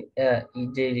লিঙ্ক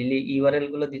যে ইউআরএল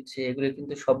গুলো দিচ্ছে এগুলো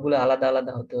কিন্তু সবগুলো আলাদা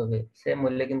আলাদা হতে হবে, সেম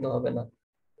হলে কিন্তু হবে না।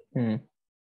 হুম।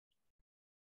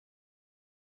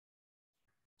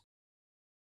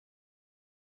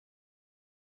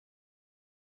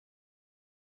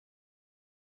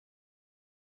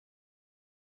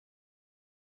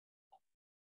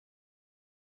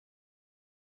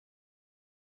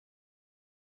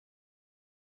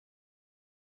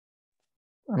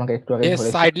 আমাকে একটু আগে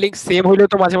ধরেছে। সাইড লিংক সেম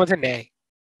হইলেও তো মাঝে মাঝে নেয়।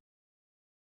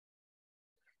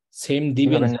 সেম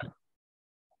দিবেন কিভাবে না।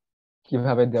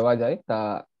 কিভাবে দেওয়া যায় তা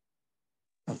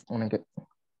অনেকে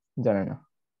জানে না,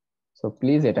 সো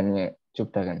প্লিজ এটা নিয়ে চুপ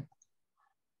থাকেন।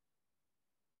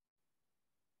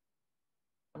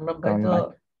 আমরা ভাই কারণ তো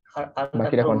আলট্রা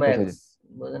বাকিরা প্রো কনফিউজ হয়ে ম্যাক্স,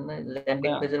 যায়। বুঝেন না,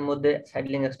 ল্যান্ডিং পেজের মধ্যে সাইড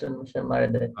লিঙ্ক এক্সটেনশন মারে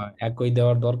দেয়। একই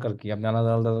দেওয়ার দরকার কি, আপনি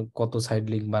আলাদা আলাদা কত সাইড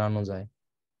লিংক বানানো যায়।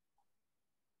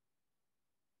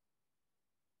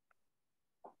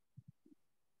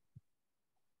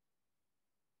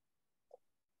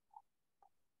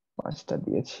 পাঁচটা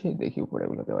দিয়েছি, দেখি উপরে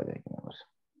গুলো দেওয়া যায় কিনা আবার।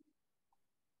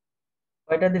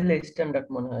 কয়টা দিলে স্ট্যান্ডার্ড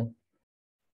মনে হয়?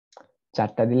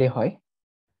 চারটা দিলে হয়,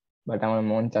 বাট আমার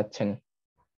মন চাচ্ছে না।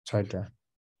 6টা,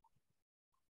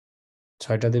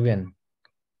 6টা দিবেন।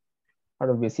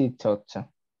 আরো বেশি ইচ্ছা হচ্ছে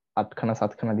 8খানা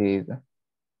 7খানা দিয়ে দিতে।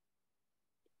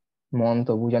 মন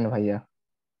তো বুঝেন ভাইয়া।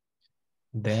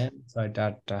 দেন 6টা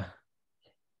 8টা।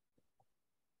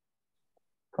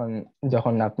 কারণ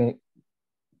যখন আপনি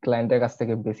ক্লায়েন্টের কাছ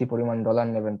থেকে বেশি পরিমাণ ডলার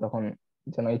নেবেন, তখন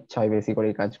যেন ইচ্ছা হয় বেশি করে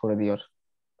কাজ করে দিওর।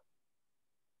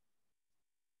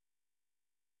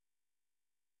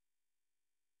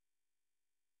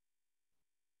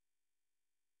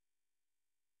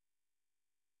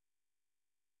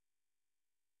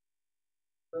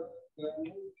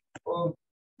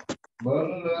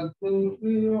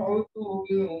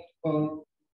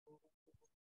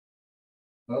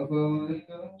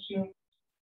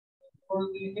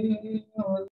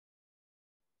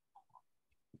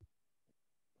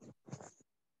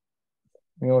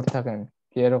 মিউট থাকেন,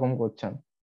 কি এরকম করছেন?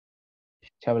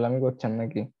 ছ্যাবলামি করছেন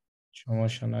নাকি?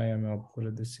 সমস্যা নাই, আমি অফ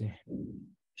করে দিছি।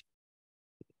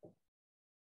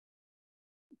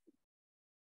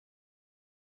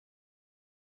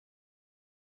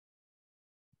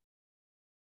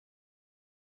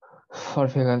 For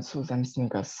vegan shoes and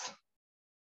sneakers.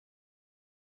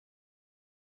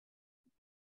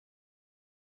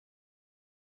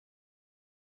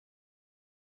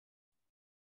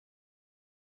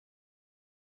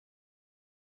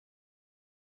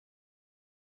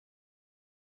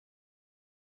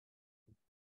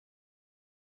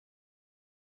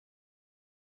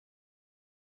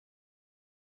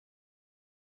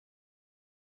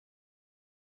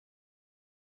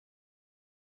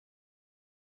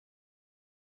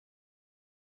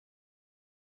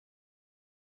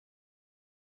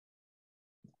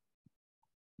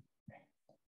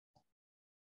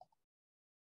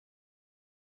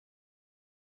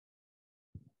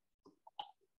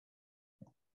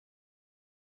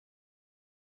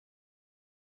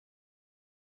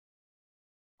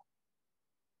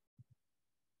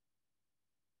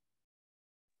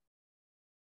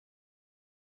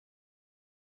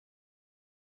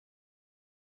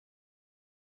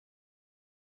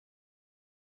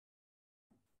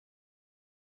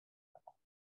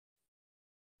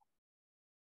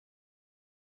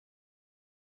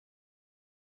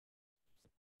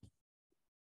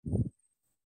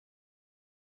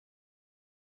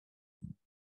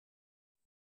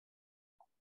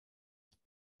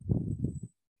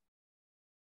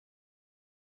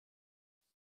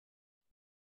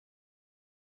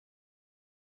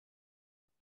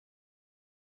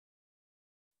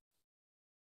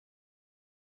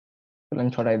 তাহলে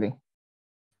আমি 6টায় দিই।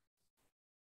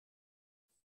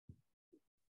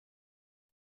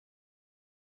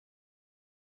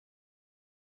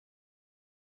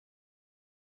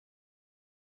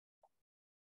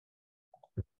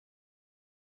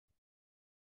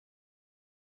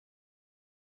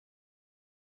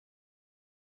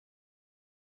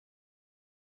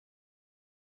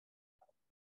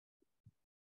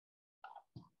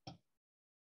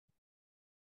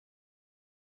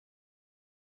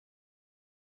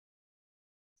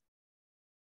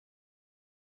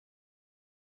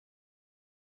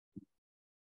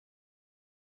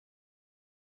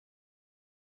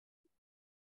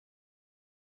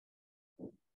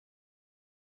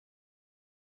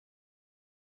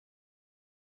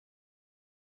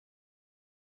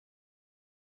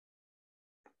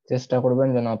 চেষ্টা করবেন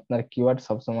যেন আপনার কিওয়ার্ড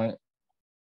সবসময়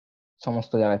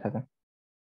সমস্ত জায়গায় থাকে,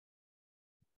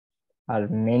 আর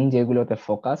মেন যেগুলোতে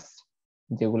ফোকাস,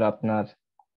 যেগুলো আপনার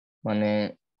মানে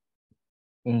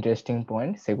ইন্টারেস্টিং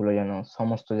পয়েন্ট, সেগুলো যেন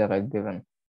সমস্ত জায়গায় দেবেন।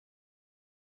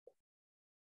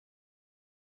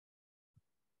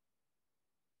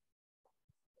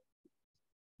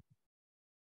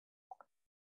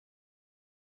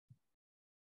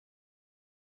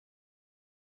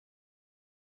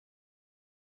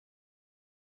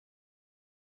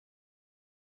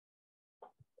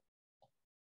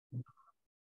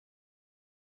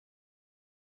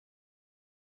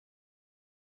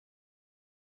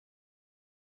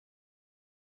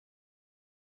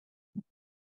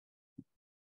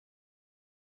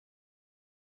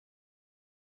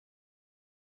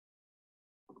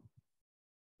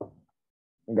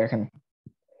 দেখেন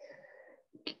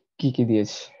কি কি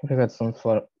দিয়েছে। Vegan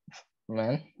for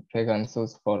man, vegan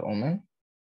shoes for women,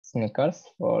 sneakers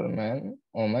for man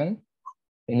women,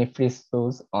 any free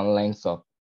shoes online shop,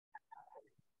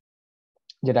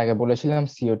 যেটা আগে বলেছিলাম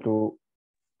CO2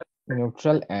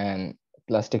 neutral and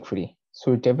plastic free,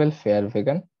 suitable fair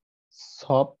vegan,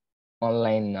 shop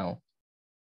online now,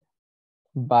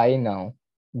 by now,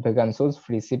 vegan shoes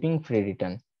free shipping free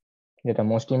return, যেটা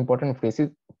most important,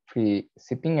 free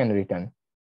shipping and return.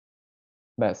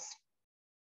 ব্যাস,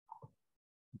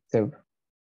 save,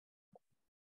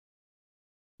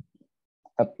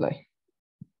 apply.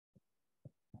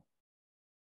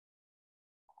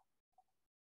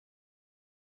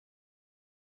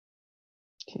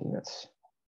 ঠিক আছে,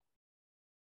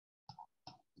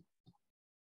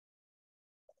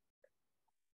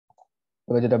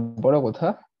 এবার যেটা বড় কথা,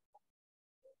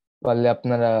 পারলে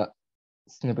আপনারা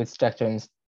স্নিপেট স্ট্রাকচার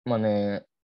মানে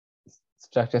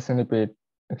স্ট্রাকচার স্নিপেট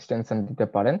এক্সটেনশন দিতে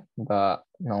পারেন বা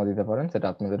নাও দিতে পারেন, সেটা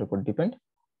আপনাদের উপর ডিপেন্ড।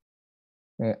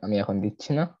 আমি এখন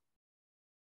দিচ্ছি না।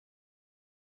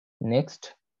 নেক্সট,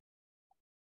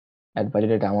 অ্যাড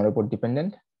বাজেট, এটা আমার উপর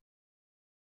ডিপেন্ডেন্ট,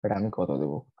 এটা আমি কত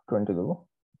দেবো, 20 দেবো।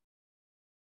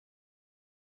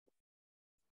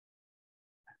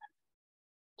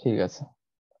 ঠিক আছে,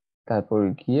 তারপর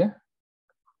গিয়ে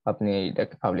আপনি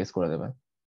এইটাকে পাবলিশ করে দেবেন।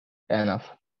 এনাফ।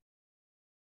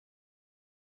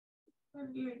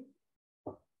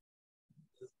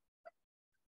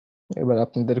 এবার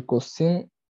আপনাদের কোশ্চিন।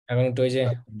 এখন একটু ওই যে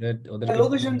ওদেরকে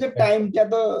লোকেশন যে টাইমটা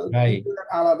তো ভাই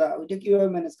আলাদা, ওইটা কিভাবে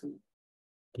ম্যানেজ করবেন?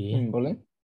 কি বলেন।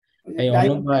 ওই যে এই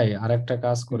টাইম অনুপ ভাই আরেকটা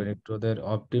কাজ করে একটু ওদের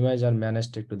অপটিমাইজ আর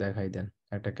ম্যানেজটা একটু দেখাই দেন।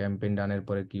 একটা ক্যাম্পেইন রানের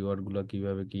পরে কিওয়ার্ড গুলো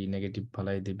কিভাবে কি নেগেটিভ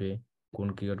ফালাই দিবে, কোন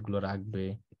কিওয়ার্ড গুলো রাখবে,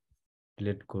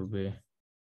 ডিলিট করবে।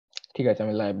 ঠিক আছে,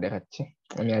 আমি লাইভ দেখাচ্ছি।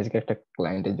 আমি আজকে একটা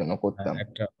ক্লায়েন্টের জন্য করতাম।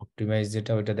 একটা অপটিমাইজ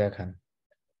যেটা ওইটা দেখান।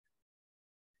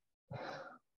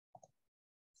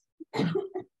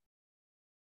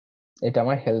 এটা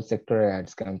আমার হেলথ সেক্টরের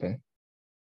অ্যাডস ক্যাম্পেইন।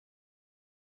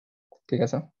 ঠিক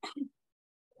আছে,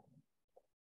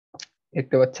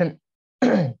 দেখতে পাচ্ছেন।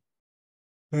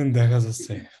 দেখা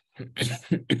যাচ্ছে।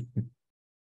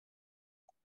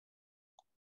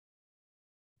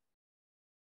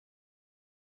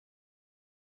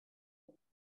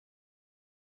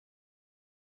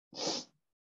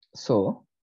 সো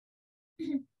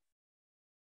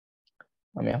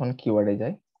আমি এখন কিওয়ার্ডে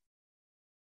যাই।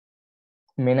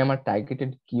 মেন আমার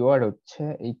টার্গেটেড কিওয়ার্ড হচ্ছে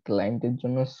এই ক্লায়েন্টের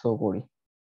জন্য শো করি।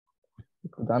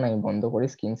 দাঁড়ান আমি বন্ধ করি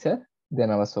স্ক্রিন শেয়ার, দেন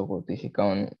আবার শো করতেছি,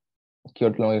 কারণ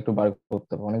কিওয়ার্ড গুলো আমাকে একটু বার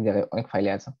করতে হবে, অনেক জায়গায় অনেক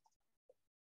ফাইলে আছে।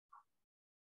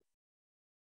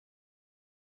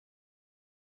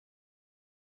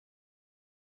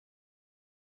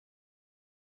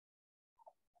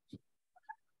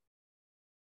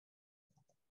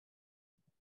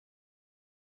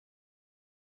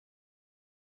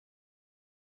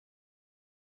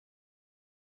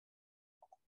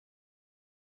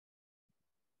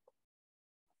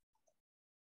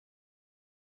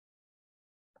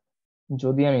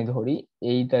 যদি আমি ধরি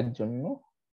এইটার জন্য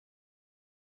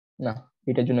না,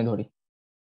 এটার জন্য ধরি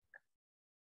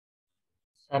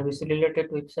service related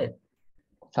website.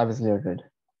 Service related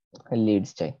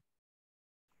Leeds চাই।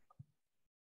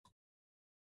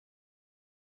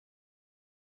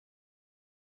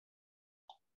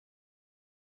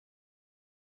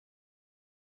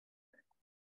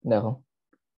 দেখো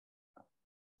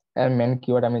এর মেন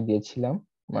কিওয়ার্ড আমি দিয়েছিলাম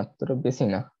মাত্র, বেশি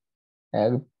না,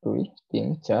 1 2 3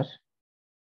 4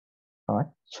 5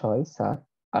 6 7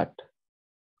 8,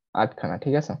 8খানা,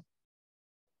 ঠিক আছে?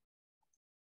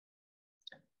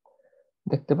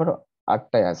 দেখতে পারো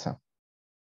 8টায় আছে।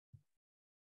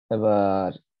 এবার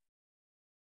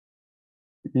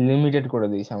লিমিটেড করে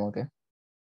দিয়েছে আমাকে,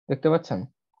 দেখতে পাচ্ছেন?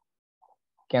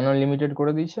 কেন লিমিটেড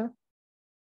করে দিয়েছে?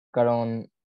 কারণ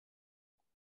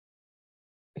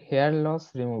hair loss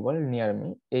removal near me,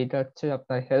 এইটা হচ্ছে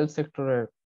আপনার হেলথ সেক্টরের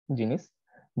জিনিস,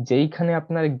 যেইখানে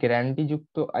আপনার গ্যারান্টি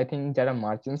যুক্ত, আই থিঙ্ক যারা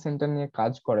মার্চেন্ট সেন্টার নিয়ে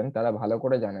কাজ করেন তারা ভালো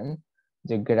করে জানেন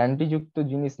যে গ্যারান্টি যুক্ত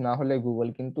জিনিস না হলে গুগল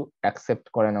কিন্তু অ্যাকসেপ্ট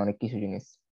করে না অনেক কিছু জিনিস।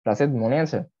 রাশেদ, মনে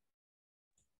আছে?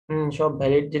 সব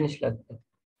ভ্যালিড জিনিস লাগবে।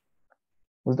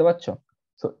 বুঝতে পারছো?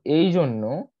 তো এই জন্য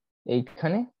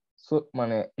এইখানে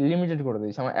মানে লিমিটেড করে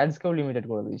দিয়েছে, আমার অ্যাডসকেও লিমিটেড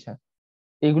করে দিয়েছে।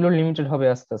 এগুলো লিমিটেড হবে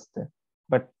আস্তে আস্তে,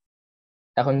 বাট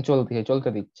এখন চলতে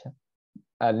দিচ্ছে।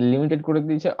 আর লিমিটেড করে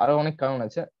দিয়েছে আরো অনেক কারণ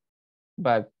আছে,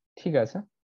 বাট ঠিক আছে।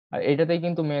 আর এটাতেই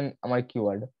কিন্তু মেন আমার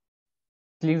কিওয়ার্ড।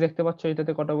 ক্লিক দেখতে পাচ্ছ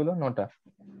এটাতে কটাগুলো? 9টা।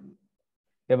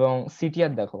 এবং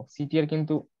সিটিআর দেখো, সিটিআর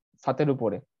কিন্তু 7-এর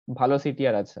উপরে, ভালো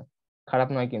সিটিআর আছে, খারাপ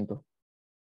নয় কিন্তু।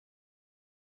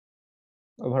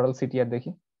 ওভারঅল সিটিআর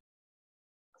দেখি,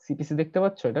 সিপিসি দেখতে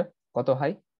পাচ্ছ এটা কত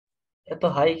হাই? এত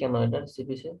হাই কেন এটা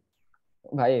সিপিসি?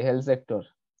 ভাই হেলথ সেক্টর,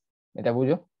 এটা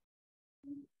বুঝো।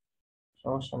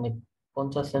 সমস্যা নেই,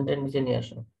 50 সেন্টের নিচে নিয়ে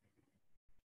আসো।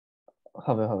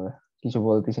 হবে হবে, কিছু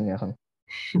বলতেছি না এখন,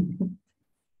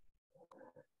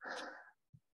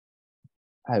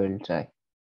 আই উইল ট্রাই।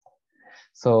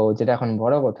 সো যেটা এখন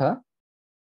বড় কথা,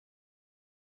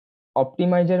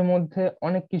 অপটিমাইজের মধ্যে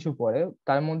অনেক কিছু পড়ে,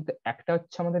 তার মধ্যে একটা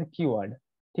হচ্ছে আমাদের কিওয়ার্ড।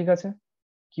 ঠিক আছে,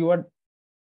 কিওয়ার্ড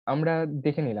আমরা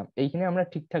দেখে নিলাম এইখানে আমরা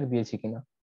ঠিকঠাক দিয়েছি কিনা।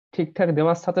 ঠিকঠাক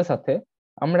দেওয়ার সাথে সাথে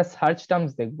আমরা সার্চ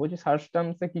টার্মস দেখবো যে সার্চ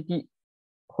টার্মসে কি কি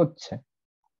হচ্ছে।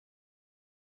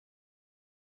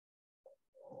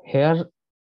 হেয়ার,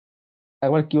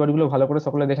 একবার কিওয়ার্ড গুলো ভালো করে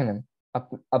সকলে দেখে নেন।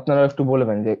 আপনারা একটু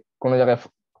বলবেন যে কোনো জায়গায়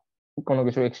কোনো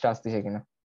কিছু এক্সট্রা আসতেছে কিনা।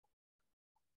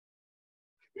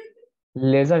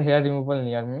 Laser hair removal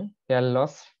near me, hair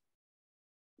loss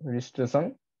রিস্ট্রেশন,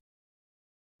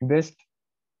 best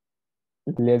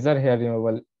laser hair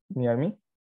removal near me,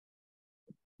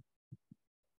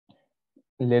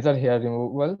 laser hair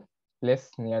removal less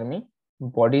near me,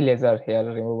 body laser hair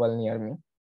removal near me,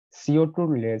 CO2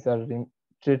 laser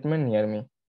treatment near me,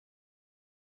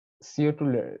 CO2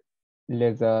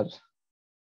 laser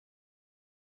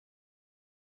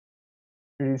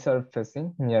resurfacing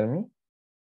near me,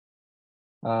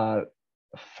 আর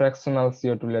fractional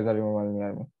CO2 laser removal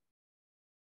near me।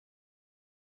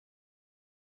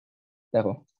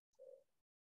 দেখো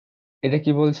এটা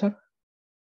কি বলছে?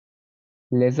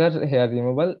 Laser hair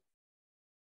removal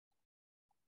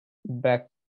back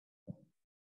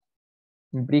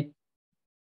brick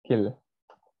কিল।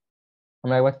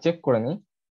 আমরা একবার check করে নিই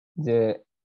যে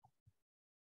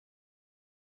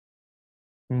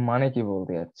মানে কি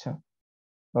বলতে যাচ্ছে,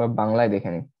 বাংলায় দেখে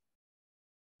নিই।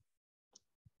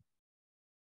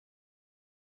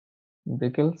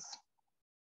 ব্রিকেলস,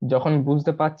 যখন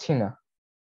বুঝতে পারছি না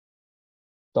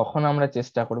তখন আমরা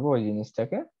চেষ্টা করব ওই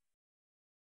জিনিসটাকে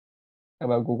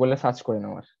এবার গুগলে সার্চ করে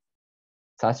নেওয়ার।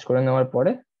 সার্চ করে নেওয়ার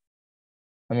পরে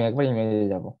আমি একবার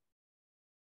ইমেজে যাব।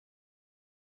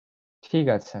 ঠিক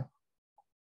আছে,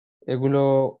 এগুলো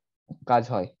কাজ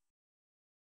হয়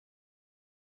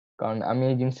কারণ আমি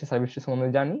এই জিনিসটা সার্ভিসটা সম্বন্ধে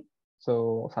জানি। তো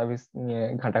সার্ভিস নিয়ে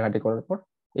ঘাটাঘাটি করার পর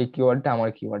এই কিওয়ার্ডটা আমার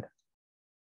কিওয়ার্ড।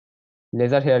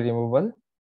 লেজার হেয়ার রিমুভাল,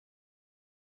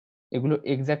 এগুলো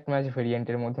এক্সাক্ট ম্যাচ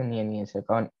ভেরিয়েন্টের মধ্যে নিয়ে নিয়েছে,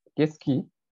 কারণ কেস কি,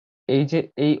 এই যে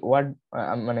এই ওয়ার্ড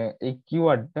মানে এই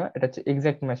কিওয়ার্ডটা এটা হচ্ছে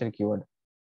এক্সাক্ট ম্যাচের কিওয়ার্ড,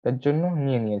 তার জন্য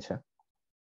নিয়ে নিয়েছে।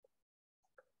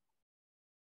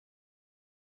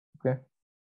 ওকে,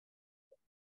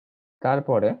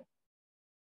 তারপরে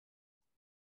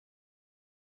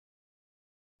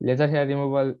লেজার হেয়ার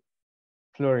রিমুভাল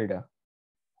ফ্লোরিডা,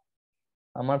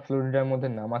 আমার ফ্লোরিডার মধ্যে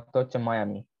নামাতে হচ্ছে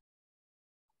মায়ামি।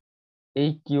 এই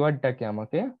কিওয়ার্ডটাকে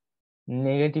আমাকে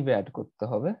নেগেটিভে অ্যাড করতে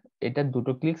হবে। এটা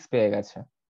 2টো ক্লিকস পেয়ে গেছে।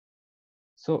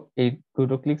 সো এই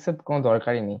 2টো ক্লিকসের কোনো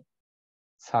দরকারই নেই।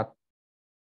 7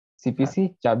 সিপিসি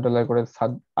 $4 করে,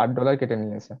 $8 কেটে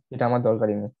নিয়েছে, এটা আমার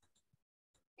দরকারই নেই।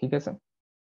 ঠিক আছে,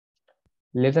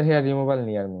 laser hair removal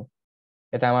near me,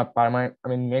 এটা আমার পার্মানেন্ট,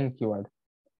 আমি মেন কিওয়ার্ড।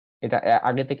 এটা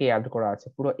আগে থেকে অ্যাড করা আছে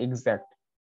পুরো এক্সাক্ট,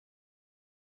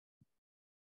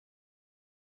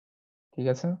 ঠিক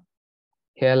আছে।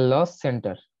 Hair loss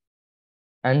centre.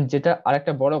 এন্ড যেটা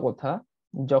আরেকটা বড় কথা,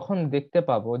 যখন দেখতে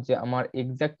পাবো যে আমার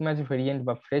এক্সাক্ট ম্যাচ ভেরিয়েন্ট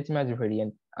বা ফ্রেজ ম্যাচ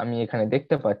ভেরিয়েন্ট আমি এখানে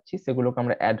দেখতে পাচ্ছি, সেগুলোকে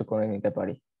আমরা অ্যাড করে নিতে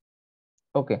পারি।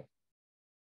 ওকে,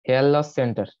 হেয়ার লস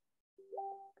সেন্টার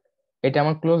এটা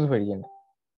আমার ক্লোজ ভেরিয়েন্ট,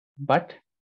 বাট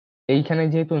এইখানে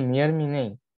যেহেতু নিয়ার মি নেই,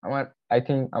 আমার আই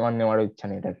থিঙ্ক আমার নেওয়ার ইচ্ছা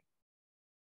নেই এটাকে।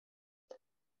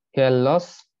 Hair loss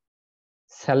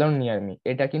salon near me,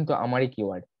 এটা কিন্তু আমারই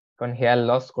কিওয়ার্ড, কারণ হেয়ার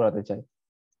লস করাতে চাই।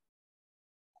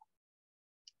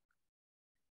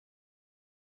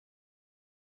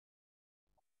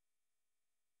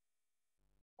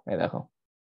 এই দেখো,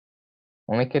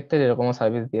 অনেক ক্ষেত্রে এরকম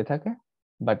সার্ভিস দিয়ে থাকে,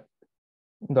 বাট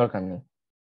দরকার নেই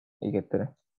এই ক্ষেত্রে,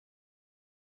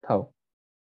 থাও।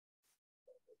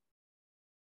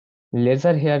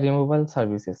 লেজার হেয়ার রিমুভাল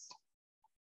সার্ভিসেস,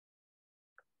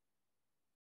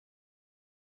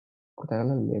 কোথায়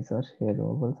গেল লেজার হেয়ার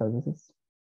রিমুভাল সার্ভিসেস?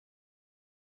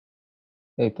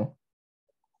 এই তো,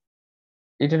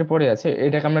 এটার পরে আছে,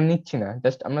 এটাকে আমরা নিচ্ছি না,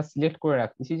 জাস্ট আমরা সিলেক্ট করে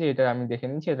রাখতেছি যে এটা আমি দেখে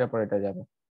নিচ্ছি, এটার পরে এটা যাবে।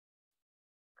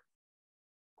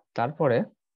 তারপরে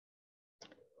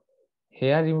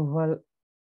hair removal,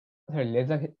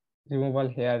 laser removal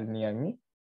hair near me,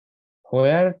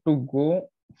 where to go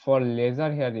for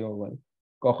laser hair removal.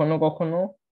 কখনো কখনো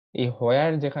এই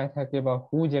হোয়ার যেখানে থাকে বা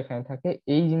হু যেখানে থাকে,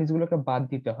 এই জিনিসগুলোকে বাদ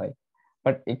দিতে হয়।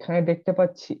 বাট এখানে দেখতে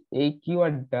পাচ্ছি এই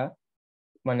কিওয়ার্ডটা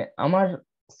মানে আমার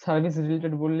সার্ভিস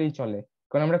রিলেটেড বললেই চলে,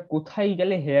 কারণ আমরা কোথায়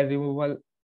গেলে হেয়ার রিমুভাল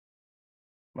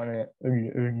মানে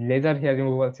লেজার হেয়ার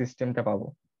রিমুভাল সিস্টেমটা পাবো।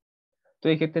 তো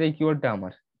এই ক্ষেত্রে এই কিওয়ার্ডটা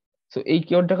আমার, তো এই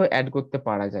কিওয়ার্ডটাকে অ্যাড করতে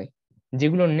পারা যায়।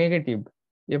 যেগুলো নেগেটিভ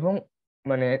এবং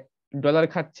মানে ডলার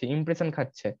খাচ্ছে, ইমপ্রেশন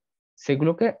খাচ্ছে,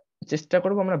 সেগুলোকে চেষ্টা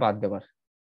করবো আমরা বাদ দেবার।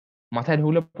 মাথায়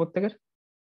ঢুকলো প্রত্যেকের?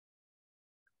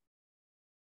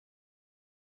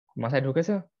 মাথায়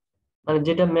ঢুকেছে? মানে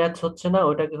যেটা ম্যাচ হচ্ছে না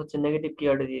ওটাকে হচ্ছে নেগেটিভ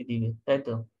কিওয়ার্ডে দিয়ে দিবে, তাই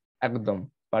তো? একদম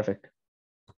পারফেক্ট।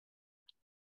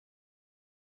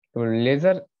 তো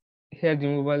laser hair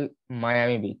removal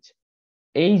Miami beach,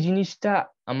 এই জিনিসটা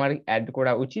আমার অ্যাড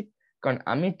করা উচিত, কারণ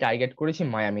আমি টার্গেট করেছি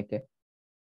মায়ামিতে,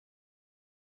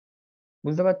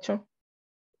 বুঝতে পারছো?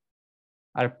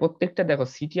 আর প্রত্যেকটা দেখো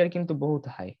সিটিআর কিন্তু বহুত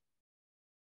হাই,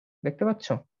 দেখতে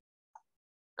পাচ্ছো?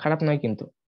 খারাপ নয় কিন্তু।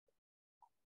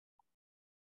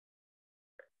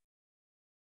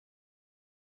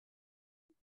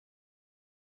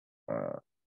 আহ,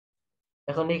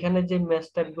 এখন এখানে যে ম্যাচ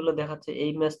টাইপ গুলো দেখাচ্ছে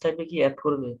এই ম্যাচ টাইপে কি অ্যাড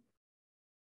করবে?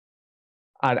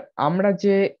 আর আমরা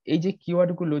যে এই যে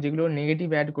কিওয়ার্ড গুলো যেগুলো নেগেটিভ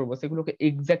অ্যাড করবো, সেগুলোকে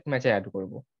এক্সাক্ট ম্যাচে অ্যাড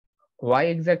করব। Why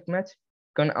exact match?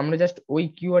 কারণ আমরা জাস্ট ওই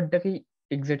কিওয়ার্ডটাকেই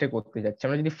এক্সাক্টে করতে যাচ্ছি।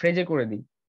 আমরা যদি ফ্রেজে করে দিই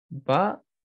বা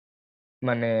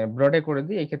মানে ব্রডে করে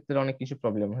দিই, এই ক্ষেত্রে অনেক কিছু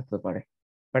প্রবলেম হতে পারে।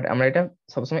 বাট আমরা এটা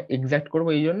সবসময় এক্সাক্ট করবো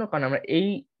এই জন্য, কারণ আমরা এই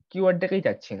কিওয়ার্ডটাকেই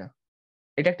চাচ্ছি না।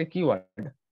 এটা একটা কিওয়ার্ড,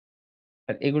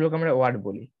 আর এগুলোকে আমরা ওয়ার্ড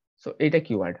বলি। সো এটা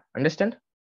কিওয়ার্ড, আন্ডারস্ট্যান্ড?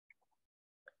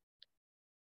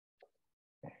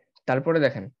 তারপরে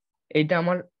দেখেন, এইটা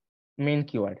আমার মেন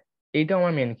কিওয়ার্ড, এইটা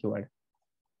আমার মেন কিওয়ার্ড।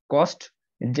 কস্ট,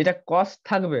 যেটা কস্ট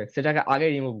থাকবে সেটাকে আগে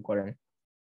রিমুভ করেন।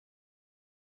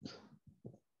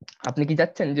 আপনি কি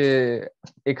চাচ্ছেন যে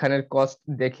এখানের কস্ট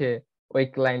দেখে ওই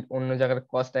ক্লায়েন্ট অন্য জায়গার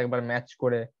কস্ট একবার ম্যাচ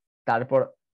করে তারপর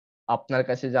আপনার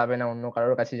কাছে যাবে না অন্য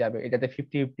কারোর কাছে যাবে? এটাতে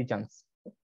 50-50 চান্স,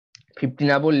 50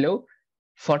 না বললেও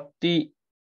 40,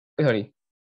 সরি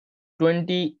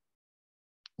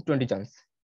 20-20 চান্স।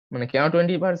 মানে কেন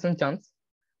 20% চান্স?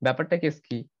 ব্যাপারটা কেস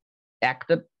কি,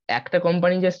 একটা একটা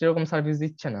কোম্পানি জাস্ট এরকম সার্ভিস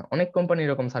দিচ্ছে না, অনেক কোম্পানি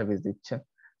এরকম সার্ভিস দিচ্ছে।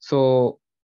 সো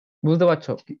বুঝতে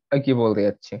পারছো কি বলতে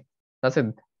যাচ্ছি রাশেদ?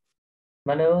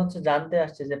 মানে ও হচ্ছে জানতে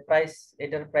আসছে যে প্রাইস,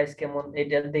 এটার প্রাইস কেমন,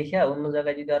 এটা দেখে অন্য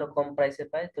জায়গায় যদি আরো কম প্রাইসে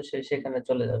পায় তো সে সেখানে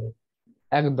চলে যাবে।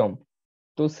 একদম।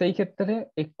 তো সেই ক্ষেত্রে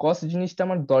এই কস্ট জিনিসটা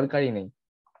আমার দরকারই নেই।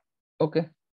 ওকে,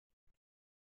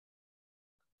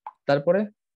 তারপরে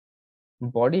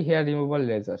বডি হেয়ার রিমুভাল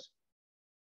লেজার,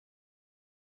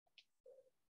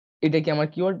 এটা কি আমার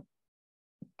কিওয়ার্ড?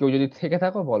 কেউ যদি থেকে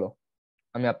থাকো বলো,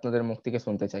 আমি আপনাদের মুখ থেকে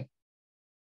শুনতে চাই।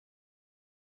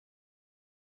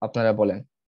 আপনারা বলেন,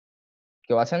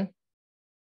 কেউ আছেন?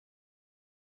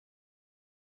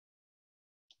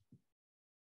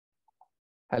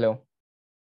 Hello,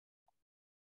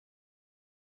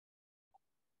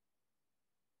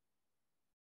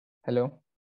 hello.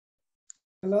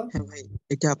 হ্যালো, হ্যাঁ ভাই,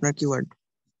 এটা আপনার কিওয়ার্ড।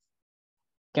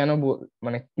 কেন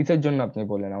মানে কিসের জন্য আপনি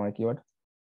বললেন আমার কিওয়ার্ড?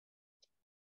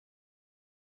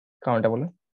 কারণটা বলুন।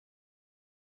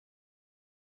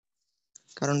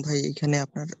 কারণ ভাই এখানে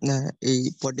আপনার এই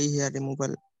বডি হেয়ার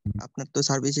রিমুভাল আপনার তো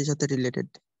সার্ভিসের সাথে রিলেটেড।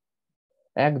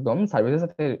 একদম সার্ভিসের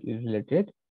সাথে রিলেটেড,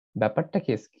 ব্যাপারটা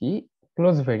কেস কি,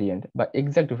 ক্লোজ ভেরিয়েন্ট বা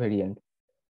এক্সাক্ট ভেরিয়েন্ট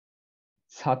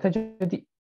সাথে যদি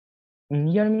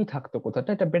নিয়ার মি থাকতো কোথাটা,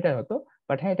 এটা বেটার হতো,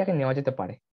 বাট হ্যাঁ এটাকে নেওয়া যেতে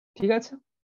পারে। ঠিক আছে,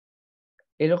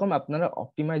 এরকম আপনারা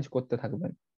অপটিমাইজ করতে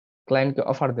থাকবেন, ক্লায়েন্টকে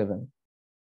অফার দেবেন।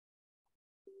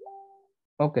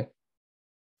 ওকে,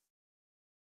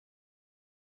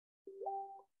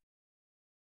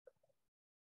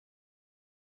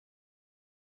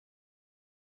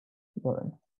 বলেন।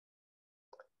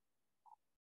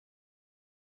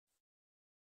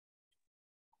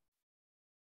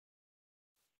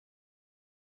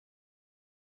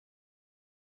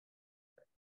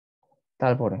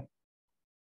 তারপরে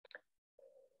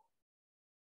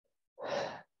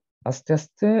আস্তে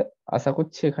আস্তে আশা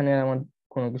করছি এখানে আমার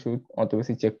কোনো কিছু অত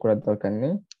বেশি চেক করার দরকার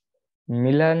নেই।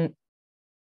 মিলান,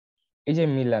 এই যে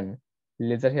মিলান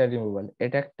লেজার হেয়ার রিমুভাল,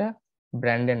 এটা একটা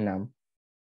ব্র্যান্ডের নাম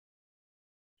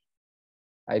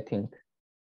আই থিংক।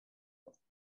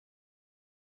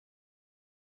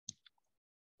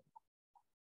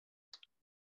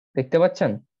 দেখতে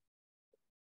পাচ্ছেন?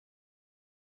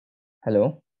 হ্যালো,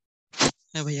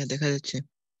 হ্যাঁ ভাইয়া দেখা যাচ্ছে।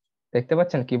 দেখতে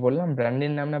পাচ্ছেন কি বললাম?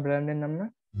 ব্র্যান্ডের নাম না, ব্র্যান্ডের নাম না।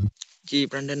 জি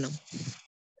ব্র্যান্ডের নাম।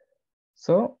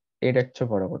 সো এটা হচ্ছে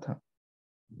বড় কথা।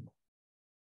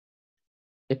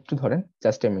 একটু ধরেন,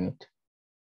 জাস্ট এ মিনিট।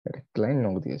 একটা ক্লায়েন্ট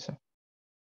নক দিয়েছে।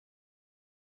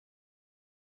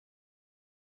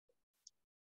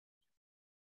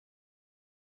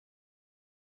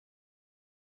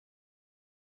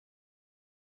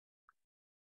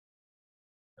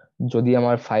 যদি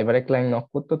আমার ফাইবারে ক্লায়েন্ট নক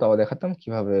করতো তাও দেখাতাম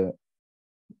কিভাবে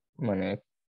মানে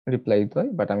রিপ্লাই দিতে হয়,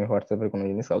 বাট আমি হোয়াটসঅ্যাপের কোনো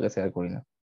জিনিস কাউকে শেয়ার করি না,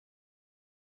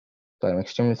 তো I am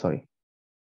extremely sorry.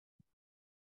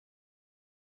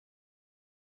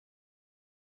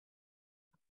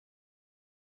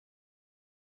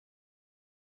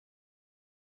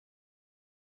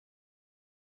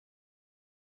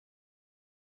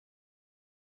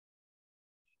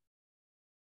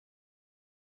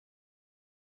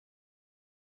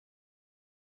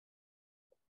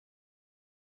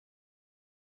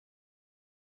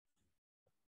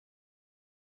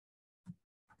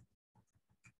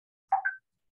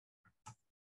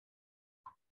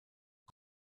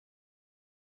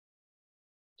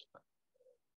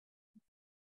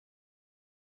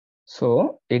 So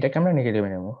এটাকে আমরা নেগেটিভ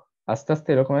নেবো, আস্তে আস্তে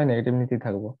এরকম নেগেটিভ নিতেই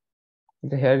থাকবো।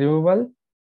 Hair removal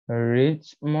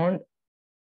Richmond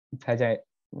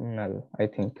vaginal, I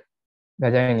think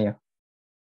ভ্যাজাইনিয়া,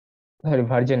 sorry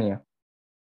Virginia.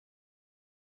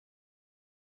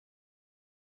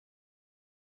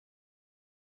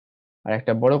 আর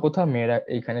একটা বড় কথা, মেয়েরা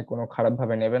এইখানে কোনো খারাপ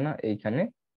ভাবে নেবে না, এইখানে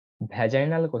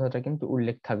ভ্যাজাইনাল কথাটা কিন্তু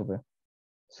উল্লেখ থাকবে।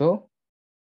 So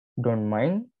don't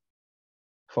mind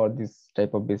for this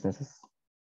type of businesses.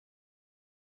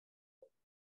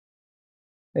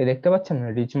 এই দেখতে পাচ্ছেন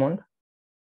রিচমন্ড,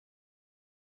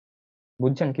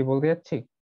 বুঝছেন কি বলতে যাচ্ছি?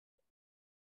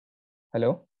 হ্যালো,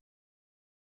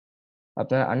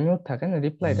 আপনারা আনমিউট থাকেন,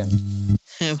 রিপ্লাই দেন।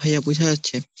 হ্যাঁ ভাইয়া বোঝা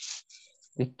যাচ্ছে।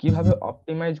 যে কিভাবে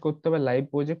অপটিমাইজ করতে হবে লাইভ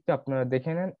প্রজেক্টে আপনারা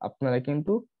দেখে নেন, আপনারা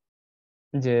কিন্তু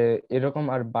যে এরকম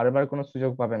আর বারবার কোনো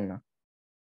সুযোগ পাবেন না।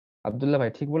 আব্দুল্লাহ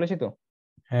ভাই ঠিক বলেছি তো?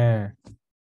 হ্যাঁ,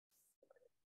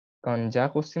 কারণ যা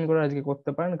কোশ্চেন করে আজকে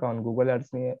করতে পারেন, কারণ গুগল অ্যাডস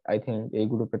নিয়ে আই থিঙ্ক এই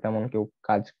গ্রুপে তেমন কেউ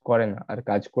কাজ করে না, আর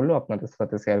কাজ করলেও আপনাদের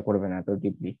সাথে শেয়ার করবে না এত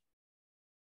ডিপলি।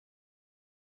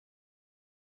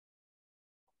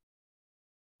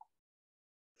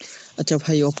 আচ্ছা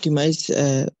ভাই অপটিমাইজ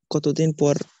কতদিন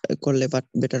পর করলে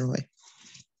বেটার হয়?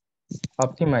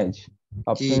 অপটিমাইজ, জি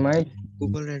অপটিমাইজ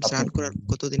গুগল অ্যাডস আপনি রান করার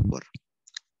কতদিন পর?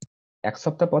 1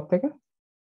 সপ্তাহ পর থেকে,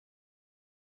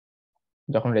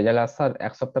 যখন রেজাল্ট আসার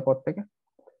 1 সপ্তাহ পর থেকে।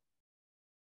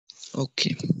 ওকে।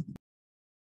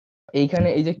 এইখানে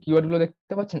এই যে কিওয়ার্ড গুলো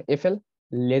দেখতে পাচ্ছেন, FL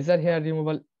laser hair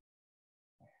removal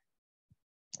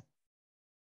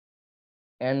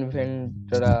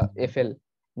অ্যানভেন্টরা FL,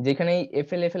 যেখানে এই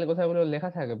এফএল এফএল কথাগুলো লেখা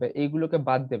থাকবে এইগুলোকে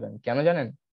বাদ দেবেন। কেন জানেন?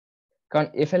 কারণ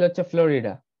এফএল হচ্ছে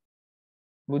ফ্লোরিডা,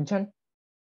 বুঝছেন?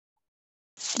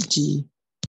 জি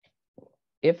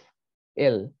এফ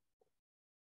এল,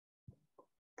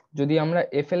 যদি আমরা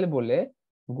এফএল বলে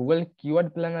গুগল কিওয়ার্ড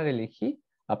প্ল্যানারে লিখি,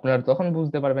 আপনারা তখন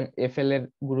বুঝতে পারবেন এফএল এর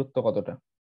গুরুত্ব কতটা।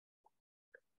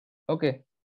 ওকে,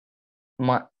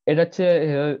 এটা হচ্ছে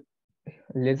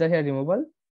laser hair removal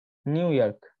new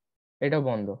York, এটাও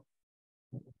বন্ধ,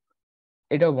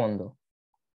 এটাও বন্ধ।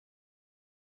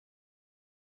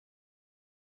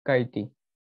 কাইটি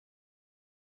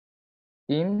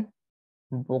ইন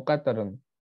বোকাতরন,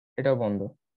 এটাও বন্ধ,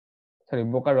 সরি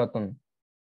বোকা রতন।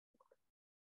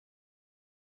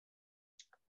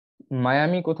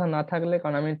 মায়ামি কোথা না থাকলে,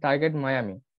 কারণ আমি টার্গেট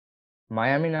মায়ামি,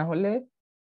 মায়ামি না হলে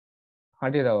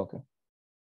হাঁটিয়ে দাও ওকে।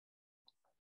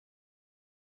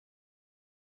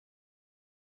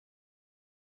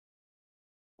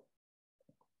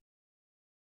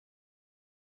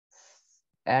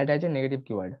 Add as a negative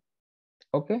keyword.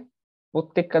 ওকে,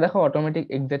 প্রত্যেকটা দেখো অটোমেটিক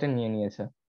এক্সিটে নিয়ে নিয়েছে।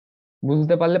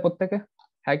 বুঝতে পারলে প্রত্যেকে,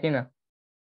 হ্যাঁ কি না?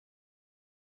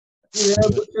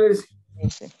 বুঝতে পেরেছি।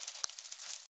 নিচে।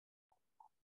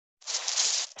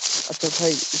 আচ্ছা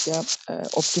ভাই, এটা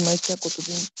অপটিমাইজটা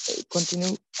কতদিন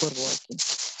কন্টিনিউ করবো আর কি?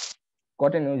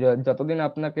 কন্টিনিউ, যতদিন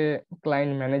আপনাকে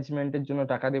ক্লায়েন্ট ম্যানেজমেন্টের জন্য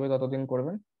টাকা দেবে ততদিন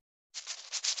করবেন।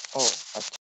 ও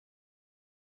আচ্ছা।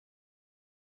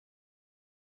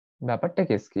 ব্যাপারটা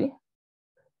কেস কি,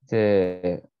 যে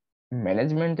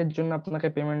ম্যানেজমেন্টের জন্য আপনাকে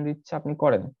পেমেন্ট দিচ্ছে, আপনি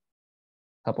করেন।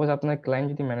 সাপোজ আপনার ক্লায়েন্ট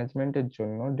যদি ম্যানেজমেন্টের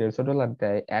জন্য $150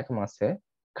 দেয় এক মাসে,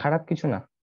 খারাপ কিছু না।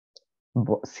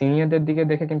 সিনিয়রদের দিকে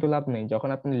দেখে কিন্তু লাভ নেই। যখন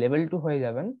আপনি লেভেল 2 হয়ে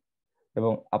যাবেন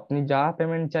এবং আপনি যা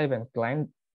পেমেন্ট চাইবেন, ক্লায়েন্ট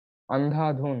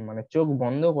আন্ধাধুন মানে চোখ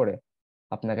বন্ধ করে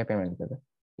আপনাকে পেমেন্ট দেবে।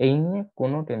 এই নিয়ে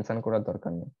কোনো টেনশন করার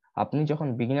দরকার নেই। আপনি যখন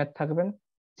বিগিনার থাকবেন,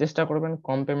 চেষ্টা করবেন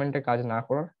কম পেমেন্টে কাজ না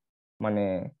করার। মানে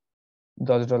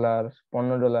 $10,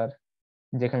 $15,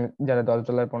 যেখানে যারা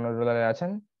 $10, $15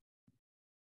 আছেন,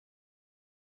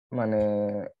 মানে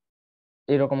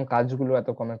এরকম কাজগুলো এত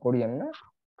কমে করিয়েন না।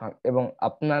 এবং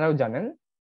আপনারাও জানেন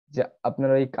যে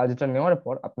আপনারা এই কাজটা নেওয়ার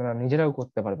পর আপনারা নিজেরাও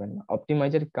করতে পারবেন না।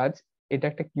 অপটিমাইজের কাজ, এটা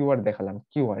একটা কিওয়ার্ড দেখালাম,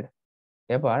 কিওয়ার্ড।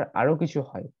 এবার আরো কিছু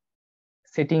হয়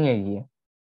সেটিং এ গিয়ে,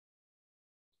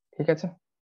 ঠিক আছে?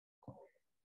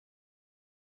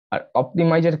 আর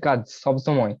অপটিমাইজের কাজ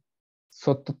সবসময়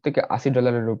 $70 থেকে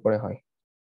 $80 উপরে হয়,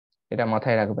 এটা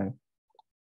মাথায় রাখবেন।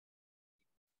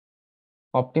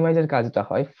 অপটিমাইজের কাজটা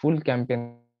হয় ফুল ক্যাম্পেইন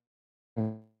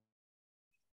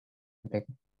থেকে।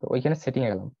 তো ওইখানে সেটিং এ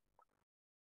গেলাম,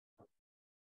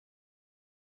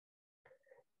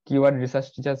 কিওয়ার্ড রিসার্চ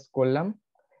টিচার্জ করলাম।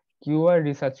 কিওয়ার্ড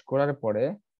রিসার্চ করার পরে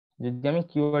যদি আমি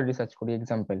কিওয়ার্ড রিসার্চ করি,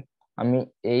 এক্সাম্পল, আমি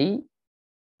এই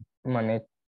মানে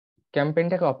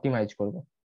ক্যাম্পেইনটাকে অপটিমাইজ করব।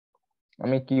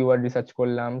 আমি কিওয়ার্ড রিসার্চ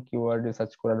করলাম, কিওয়ার্ড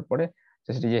রিসার্চ করার পরে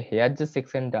জাস্ট যে হেয়ার যে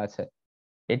সেকশনটা আছে,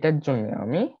 এটার জন্য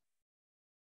আমি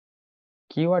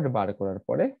কিওয়ার্ড বার করার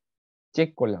পরে চেক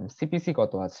করলাম সিপিসি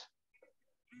কত আছে।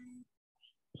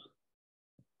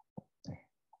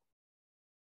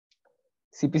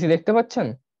 সিপিসি দেখতে পাচ্ছেন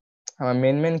আমার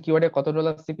মেন মেন কিওয়ার্ডে কত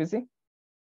ডলার সিপিসি?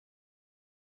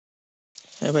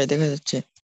 হ্যাঁ ভাই, দেখা যাচ্ছে।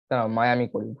 তা মায়ামি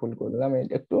করি, ভুল করলাম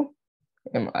এটা একটু।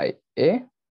 MIA,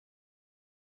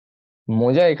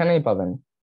 মোজা এখানেই পাবেন।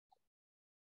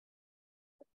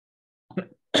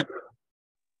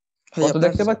 ভাই কত আপনার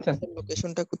দেখতে পাচ্ছেন?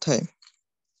 লোকেশনটা কোথায়?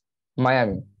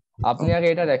 মায়ামি। আপনি আগে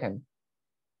এটা দেখেন,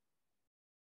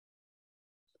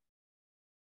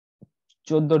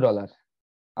 $14।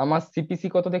 আমার সিপিসি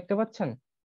কত দেখতে পাচ্ছেন?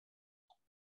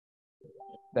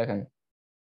 দেখেন,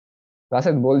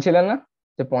 রাশেদ বলছিলেন না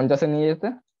যে 50-এ নিয়ে যেতে?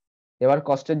 এবার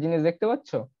কষ্টের জিনিস দেখতে পাচ্ছ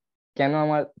কেন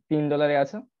আমার $3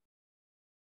 আছে?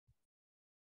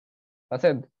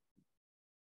 রাশেদ,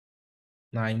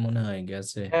 নাই মনে হয়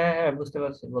গেছে। হ্যাঁ হ্যাঁ, বুঝতে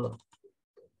পারছি, বলো।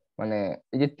 মানে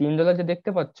এই যে $3 যে দেখতে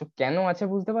পাচ্ছ কেন আছে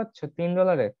বুঝতে পারছো?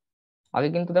 $3 আগে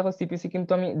কিন্তু দেখো সিপিসি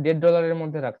কিন্তু আমি $1.5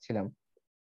 মধ্যে রাখছিলাম।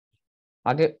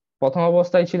 আগে প্রথম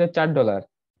অবস্থায় ছিল $4,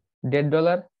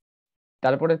 $1.5,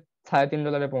 তারপরে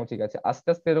 $3.5 পৌঁছে গেছে। আস্তে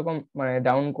আস্তে এরকম মানে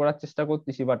ডাউন করার চেষ্টা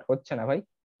করতেছি, বাট হচ্ছে না ভাই,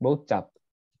 বহুত চাপ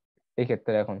এই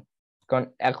ক্ষেত্রে এখন। কারণ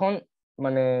এখন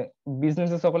মানে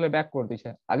বিজনেসে সকলে ব্যাক করতেছে।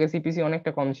 আগে সিপিসি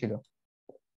অনেকটা কম ছিল,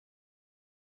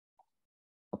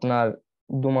 আপনার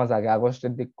 2 মাস আগে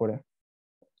আগস্টের দিক করে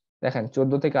দেখেন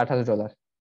 $14 থেকে $28।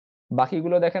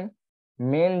 বাকিগুলো দেখেন,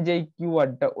 মেন যেই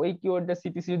কিওয়ার্ডটা, ওই কিওয়ার্ডের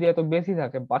সিপিসি যদি এত বেশি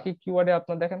থাকে, বাকি কিওয়ার্ডে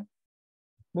আপনার দেখেন।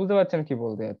 বুঝতে পারছেন কি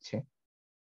বলতে যাচ্ছি?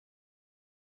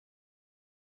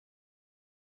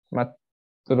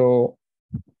 মাত্র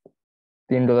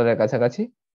 $3 কাছাকাছি।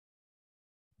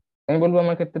 আমি বলবো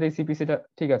আমার ক্ষেত্রে এই সিপিসিটা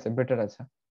ঠিক আছে, বেটার আছে।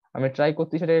 আমি ট্রাই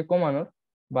করছি সেটাকে কমানোর,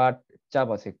 বাট চাপ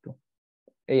আছে একটু,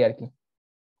 এই আর কি।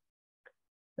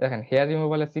 দেখেন হেয়ার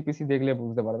রিমুভালের সিপিসি দেখলে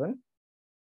বুঝতে পারবেন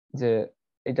যে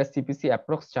এটা সিপিসি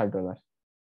অ্যাপ্রক্স $4।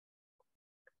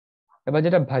 এবার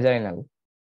যেটা ভাজাইনাল,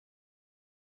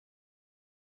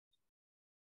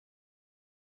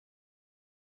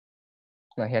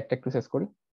 না হেয়ারটা একটু শেষ করি।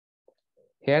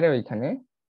 হেয়ারে ওইখানে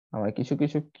আমার কিছু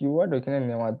কিছু কিওয়ার্ড ওইখানে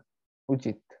নেওয়া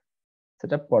উচিত,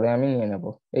 সেটা পরে আমি নিয়ে নেব।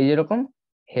 এই যেরকম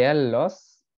হেয়ার লস,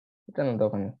 এটা না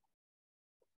দোকানে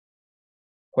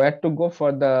হোয়ার to go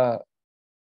for the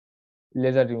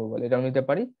laser removal, এটাও নিতে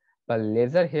পারি। বা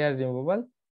laser hair removal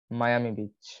Miami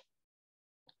beach.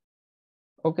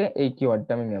 ওকে, এই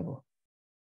কিওয়ার্ডটা আমি নেব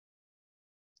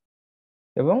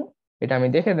এবং এটা আমি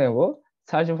দেখে নেব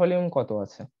সার্চ ভলিউম কত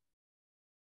আছে।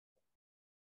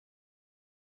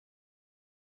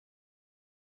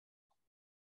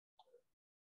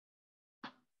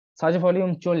 সার্চ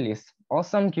ভলিউম 40,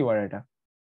 অসাম কিওয়ার্ড এটা।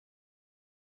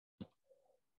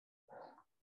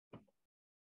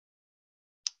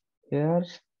 Here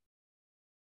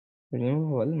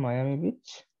removable Miami Beach,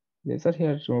 laser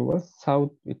here removable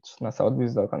South Beach, না South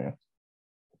Beach দরকার নেই।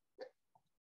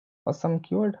 Awesome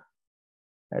keyword,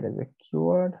 that is a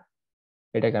keyword,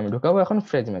 এটাকে আমি ঢুকাবো এখন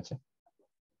ফ্রেজ ম্যাচে।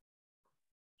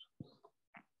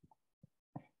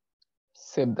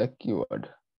 Save the keyword.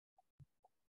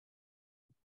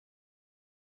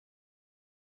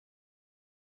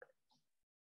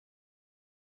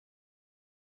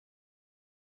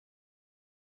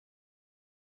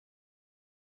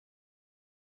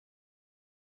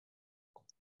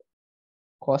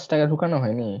 কস্টটাকে ঢুকানো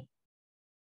হয়নি,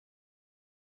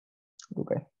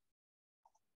 ঢুকাই।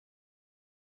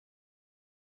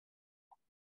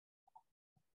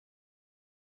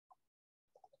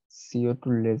 CO2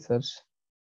 laser,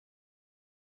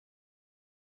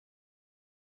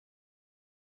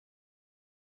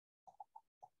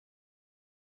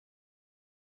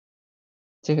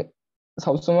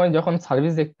 সবসময় যখন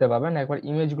সার্ভিস দেখতে পাবেন একবার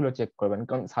ইমেজ গুলো চেক করবেন,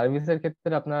 কারণ সার্ভিসের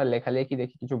ক্ষেত্রে আপনারা লেখালেখি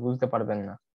দেখে কিছু বুঝতে পারবেন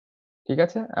না, ঠিক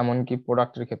আছে, এমনকি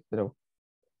প্রোডাক্টের ক্ষেত্রেও।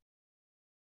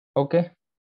 ওকে,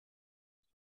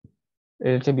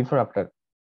 এটা হচ্ছে বিফোর আফটার,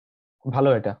 ভালো,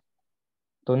 এটা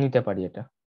তো নিতে পারি। এটা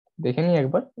দেখে নিই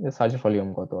একবার সার্চ ভলিউম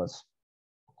কত আছে,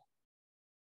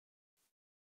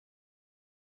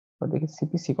 দেখি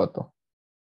সিপিসি কত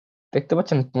দেখতে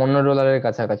পাচ্ছেন, $15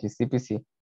 কাছাকাছি সিপিসি,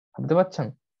 ভাবতে পারছেন?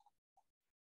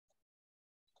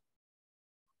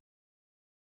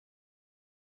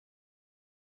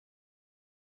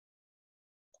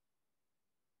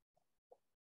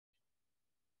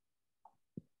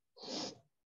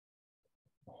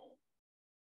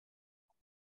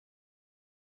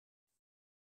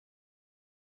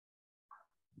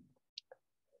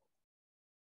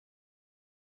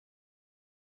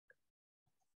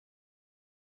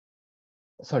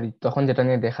 সরি, তখন যেটা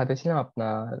নিয়ে দেখাতেছিলাম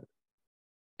আপনার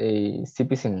এই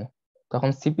সিপিসি নিয়ে, তখন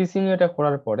সিপিসি নিয়ে এটা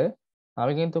করার পরে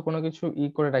আমি কিন্তু কোনো কিছু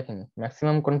করে রাখিনি,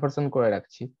 ম্যাক্সিমাম কনভার্সন করে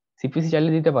রাখছি। সিপিসি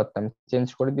চালিয়ে দিতে পারতাম, চেঞ্জ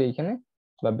করে দিয়ে এখানে,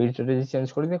 বা বিট স্ট্র্যাটেজি চেঞ্জ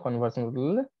করে দিয়ে কনভার্সন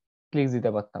করলে ক্লিক দিতে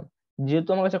পারতাম। যেহেতু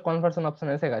আমার কাছে কনভার্সন অপশন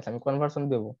এসে গেছে, আমি কনভার্সন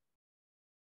দেবো,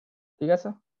 ঠিক আছে,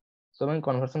 তো আমি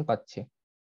কনভার্সন পাচ্ছি,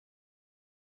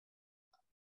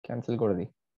 ক্যান্সেল করে দিই।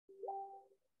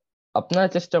 আপনারা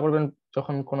চেষ্টা করবেন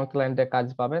যখন কোনো ক্লায়েন্টে কাজ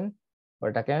পাবেন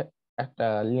ওটাকে একটা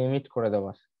লিমিট করে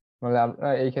দেওয়ার, নাহলে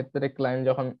আপনার এই ক্ষেত্রে ক্লায়েন্ট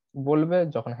যখন বলবে,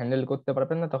 যখন হ্যান্ডেল করতে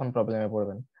পারবেন না তখন প্রবলেমে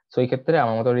পড়বেন। তো এই ক্ষেত্রে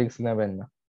আমার মতো রিস্ক নেবেন না।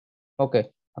 ওকে,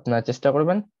 আপনারা চেষ্টা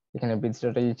করবেন এখানে বিট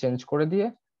স্ট্র্যাটেজি চেঞ্জ করে দিয়ে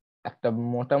একটা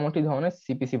মোটামুটি ধরনের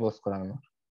সিপিসি পোস্ট করানোর।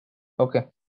 ওকে,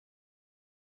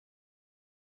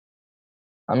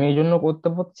 আমি এই জন্য করতে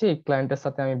পারছি, ক্লায়েন্টের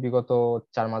সাথে আমি বিগত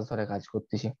 4 মাস ধরে কাজ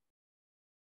করতেছি।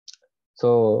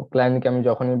 তো ক্লায়েন্টকে আমি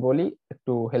যখনই বলি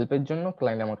একটু হেল্পের জন্য,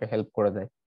 ক্লায়েন্ট আমাকে হেল্প করে দেয়।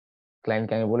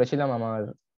 ক্লায়েন্টকে আমি বলেছিলাম আমার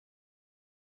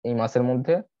এই মাসের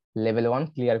মধ্যে লেভেল 1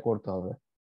 ক্লিয়ার করতে হবে,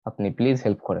 আপনি প্লিজ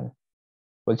হেল্প করেন।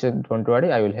 বলছে don't worry,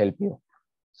 I will help you.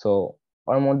 So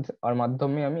ওর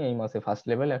মাধ্যমে আমি এই মাসে ফার্স্ট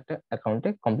লেভেল একটা অ্যাকাউন্টে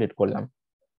কমপ্লিট করলাম।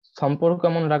 সম্পর্ক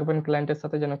কেমন রাখবেন ক্লায়েন্টের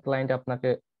সাথে, যেন ক্লায়েন্ট আপনাকে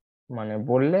মানে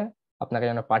বললে আপনাকে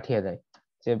যেন পাঠিয়ে দেয়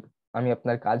যে আমি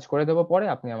আপনার কাজ করে দেবো, পরে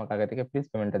আপনি আমাকে আগে থেকে প্লিজ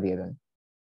পেমেন্টটা দিয়ে দেন।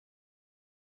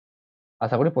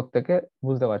 আশা করি প্রত্যেকে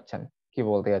বুঝতে পারছেন কি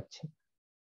বলতে যাচ্ছি।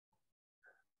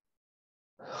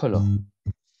 হলো,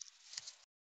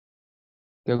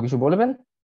 কেউ কিছু বলবেন?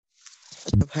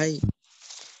 আচ্ছা ভাই,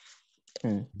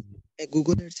 হুম।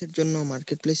 গুগল অ্যাডস এর জন্য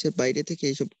মার্কেট প্লেসের বাইরে থেকে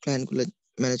এইসব ক্লায়েন্ট গুলো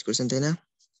ম্যানেজ করছেন, তাই না?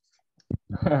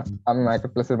 আমি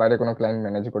মার্কেট প্লেসের বাইরে কোনো ক্লায়েন্ট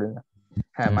ম্যানেজ করি না।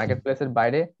 হ্যাঁ, মার্কেট প্লেসের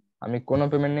বাইরে আমি কোনো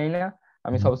পেমেন্ট নেই না,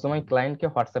 আমি সবসময় ক্লায়েন্টকে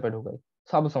হোয়াটসঅ্যাপে ঢুকাই,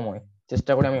 সব সময়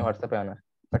চেষ্টা করি আমি হোয়াটসঅ্যাপে আনার।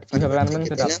 বাট কিভাবে ফাইবার আনবেন থেকে,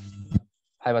 সেটা তাই না?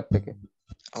 ফাইবার থেকে।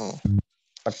 ও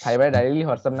বাট ফাইবারে ডাইরেক্টলি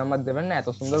হোয়াটসঅ্যাপ নাম্বার দেবেন না, এত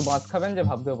সুন্দর বাঁশ খাবেন যে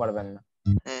ভাবতেও পারবেন না।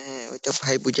 হ্যাঁ হ্যাঁ, ওইটা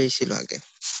ভাই বুঝাইছিল আগে।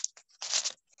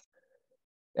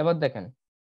 এবার দেখেন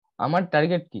আমার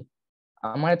টার্গেট কি,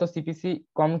 আমার এত সিপিসি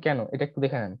কম কেন এটা একটু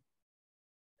দেখে নেন।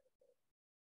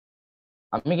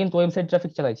 আমি কিন্তু ওয়েবসাইট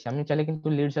ট্রাফিক চালাইছি, আমি চাইলে কিন্তু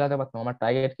লিড চালাতে পারতাম, আমার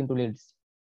টার্গেট কিন্তু লিডস।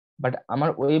 বাট আমার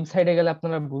ওয়েবসাইটে গেলে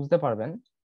আপনারা বুঝতে পারবেন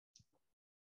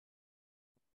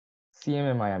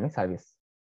সিএমএমআই আমি সার্ভিস।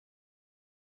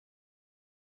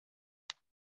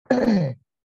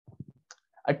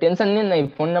 আর টেনশন নিন না, এই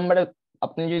ফোন নাম্বারে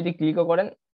আপনি যদি ক্লিকও করেন,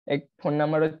 এই ফোন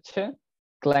নাম্বার হচ্ছে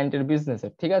ক্লায়েন্টের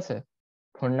বিজনেসের, ঠিক আছে।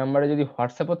 ফোন নাম্বারে যদি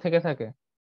হোয়াটসঅ্যাপও থেকে থাকে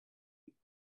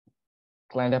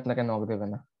ক্লায়েন্ট আপনাকে নক দেবে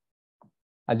না,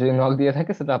 আর যদি নক দিয়ে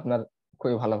থাকে সেটা আপনার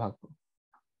খুবই ভালো ভাগ্য।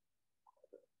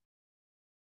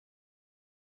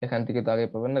 এখান থেকে তো আগে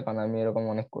পাবেন না, কারণ আমি এরকম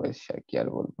অনেক করেছি, আর কি আর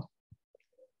বলবো।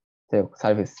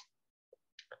 সার্ভিস,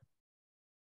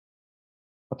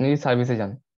 আপনি যদি সার্ভিসে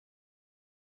যান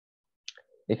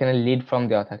এখানে লিড ফর্ম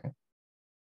দেওয়া থাকে,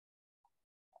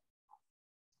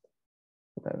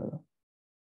 কোথায় গেল?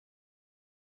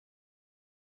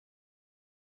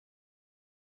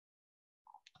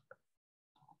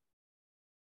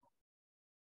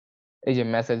 এই যে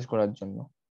মেসেজ করার জন্য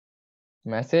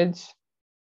মেসেজ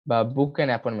বা বুক অ্যান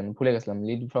অ্যাপয়েন্টমেন্ট, ভুলে গেছিলাম,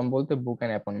 লিড ফর্ম বলতে বুক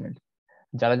অ্যান অ্যাপয়েন্টমেন্ট।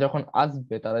 যারা যখন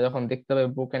আসবে তারা যখন দেখতে পাবে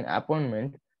বুক অ্যান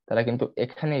অ্যাপয়েন্টমেন্ট, তারা কিন্তু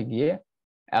এখানে গিয়ে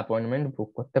অ্যাপয়েন্টমেন্ট বুক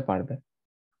করতে পারবে।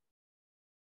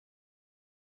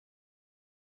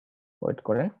 ওয়েট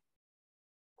করেন,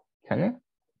 এখানে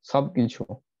সবকিছু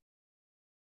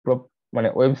মানে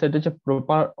ওয়েবসাইট হচ্ছে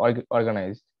প্রপার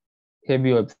অর্গানাইজড,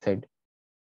 হেভি ওয়েবসাইট।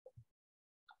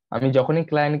 আমি যখনই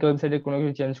ক্লায়েন্টকে ওয়েবসাইটে কোনো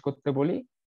কিছু চেঞ্জ করতে বলি,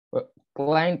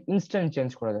 ক্লায়েন্ট ইনস্ট্যান্ট চেঞ্জ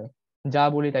করে দেয়, যা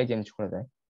বলি তাই চেঞ্জ করে দেয়।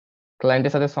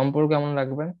 ক্লায়েন্টের সাথে সম্পর্ক এমন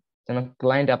রাখবেন যেন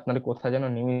ক্লায়েন্ট আপনার কথা যেন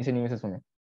নিমিষে নিমিষে শুনে।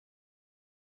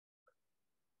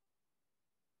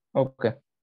 ওকে,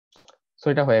 সো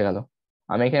এটা হয়ে গেল।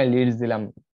 আমি এখানে লিডস দিলাম,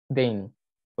 দেইনি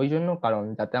ওই জন্য, কারণ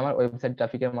যাতে আমার ওয়েবসাইট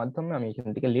ট্রাফিকের মাধ্যমে আমি এখান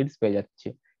থেকে লিডস পেয়ে যাচ্ছি,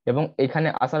 এবং এখানে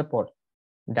আসার পর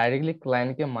ডাইরেক্টলি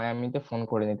ক্লায়েন্টকে মায়ামিতে ফোন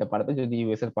করে নিতে পারবে যদি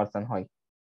ইউএস এর পার্সন হয়।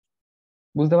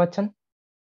 বুঝতে পারছেন?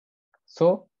 সো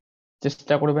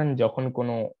চেষ্টা করবেন যখন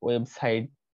কোনো ওয়েবসাইট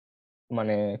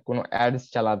মানে কোনো অ্যাডস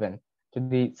চালাবেন,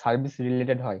 যদি সার্ভিস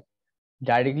রিলেটেড হয়,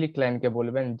 ডাইরেক্টলি ক্লায়েন্টকে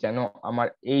বলবেন যেন আমার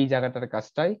এই জায়গাটার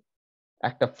কাজটাই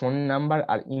একটা ফোন নাম্বার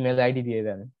আর ইমেল আইডি দিয়ে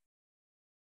দেন,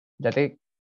 যাতে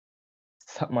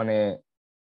মানে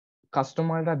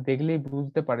কাস্টমাররা দেখলেই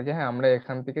বুঝতে পারে যে হ্যাঁ আমরা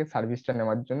এখান থেকে সার্ভিসটা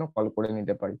নেওয়ার জন্য কল করে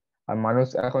নিতে পারি। আর মানুষ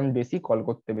এখন বেশি কল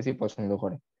করতে বেশি পছন্দ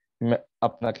করে।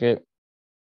 আপনাকে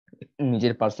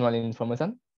নিজের পার্সোনাল ইনফরমেশন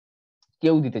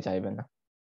কেউ দিতে চাইবে না,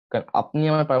 কারণ আপনি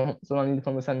আমার পার্সোনাল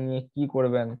ইনফরমেশন নিয়ে কি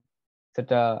করবেন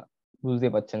সেটা বুঝতে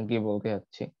পারছেন কি বলতে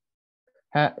যাচ্ছি।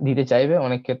 হ্যাঁ দিতে চাইবে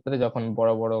অনেক ক্ষেত্রে, যখন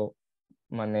বড় বড়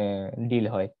মানে ডিল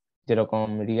হয়, যেরকম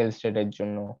রিয়েল এস্টেটের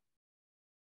জন্য,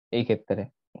 এই ক্ষেত্রে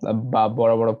বা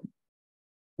বড় বড়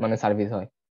মানে সার্ভিস হয়।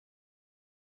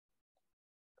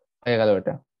 হয়ে গেল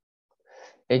এটা।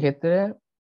 এই ক্ষেত্রে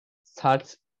সার্চ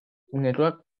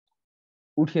নেটওয়ার্ক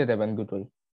উঠিয়ে দেবেন দুটোই,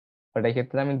 বাট এই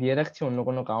ক্ষেত্রে আমি দিয়ে রাখছি, অন্য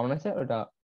কোনো কারণ আছে ওটা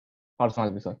পার্সোনাল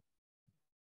বিষয়।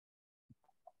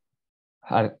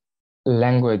 আর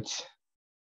ল্যাঙ্গুয়েজ,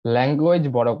 ল্যাঙ্গুয়েজ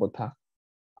বড় কথা।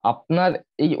 আপনার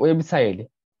এই ওয়েবসাইট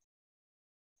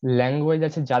ল্যাঙ্গুয়েজ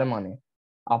আছে জার্মানে,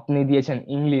 আপনি দিয়েছেন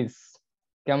ইংলিশ,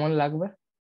 কেমন লাগবে?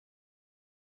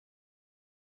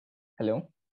 হ্যালো,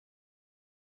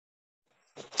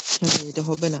 এটা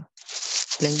হবে না,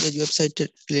 ল্যাঙ্গুয়েজ ওয়েবসাইটের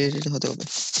রিলেটেড হতে হবে।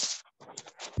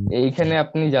 এইখানে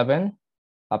আপনি যাবেন,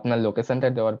 আপনার লোকেশনটা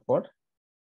দেওয়ার পর,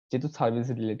 যেহেতু সার্ভিস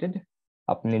রিলেটেড,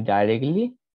 আপনি ডাইরেক্টলি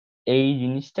এই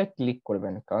জিনিসটা ক্লিক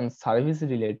করবেন, কারণ সার্ভিস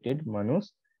রিলেটেড মানুষ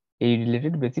এই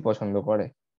রিলেটেড বেশি পছন্দ করে,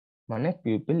 মানে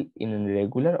people in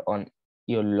regular on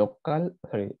your local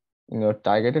sorry in your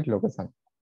targeted location.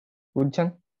 বুঝছেন?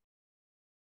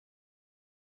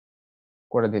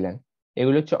 করে দিলেন।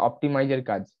 এগুলো হচ্ছে অপটিমাইজের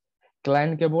কাজ।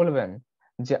 ক্লায়েন্টকে বলবেন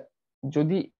যে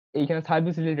যদি এইখানে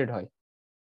সার্ভিস রিলেটেড হয়,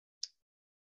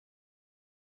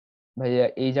 ভাইয়া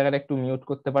এই জায়গাটা একটু মিউট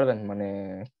করতে পারবেন, মানে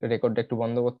রেকর্ডটা একটু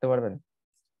বন্ধ করতে পারবেন?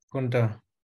 কোনটা?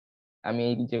 আমি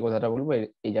এই যে কথাটা বলবো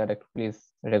এই জায়গাটা একটু প্লিজ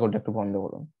রেকর্ডটা একটু বন্ধ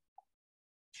করুন।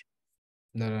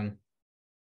 দাঁড়ান,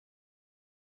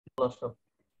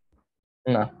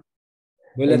 না,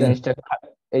 বলে এই দেন। জিনিসটা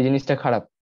এই জিনিসটা খারাপ।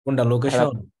 কোনটা? খারাপ লোকেশন?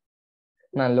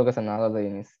 না, লোকেশন না, আলাদা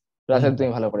জিনিস। রাসেল কোনটা? তুমি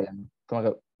ভালো করে জানো,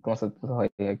 তোমার সাথে তো হয়,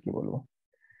 আর কি বলবো,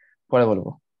 পরে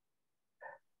বলবো।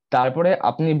 তারপরে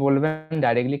আপনি বলবেন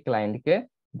ডাইরেক্টলি ক্লায়েন্টকে,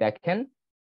 দেখেন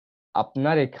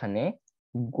আপনার এখানে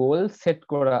গোল সেট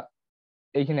করা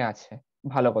এইখানে আছে,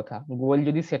 ভালো কথা। গোল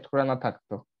যদি সেট করা না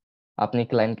থাকতো, আপনি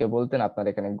ক্লায়েন্টকে বলতেন আপনার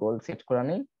এখানে গোল সেট করা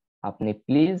নেই, আপনি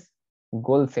প্লিজ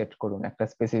গোল সেট করুন, একটা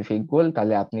স্পেসিফিক গোল,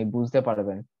 তাহলে আপনি বুঝতে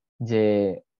পারবেন যে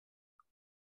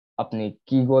আপনি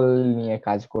কি গোল নিয়ে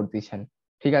কাজ করতেছেন।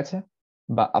 ঠিক আছে?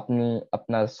 বা আপনি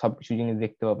আপনার সবকিছু জিনিস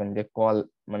দেখতে পাবেন, যে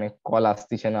কল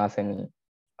আসতেছে না আসেনি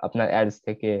আপনার অ্যাডস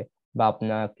থেকে, বা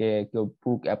আপনাকে কেউ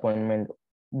বুক অ্যাপয়েন্টমেন্ট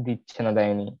দিচ্ছে না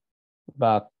দেয়নি,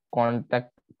 বা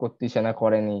কন্ট্যাক্ট করতেছে না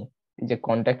করেনি। এই যে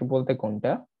কন্ট্যাক্ট বলতে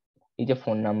কোনটা, এই যে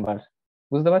ফোন নাম্বার,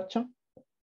 বুঝতে পারছো?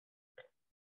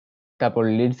 তারপর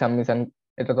লিড সাবমিশন,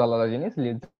 এটা তো আলাদা জিনিস।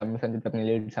 লিড সাবমিশন যদি আপনি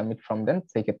লিড সাবমিট ফর্ম দেন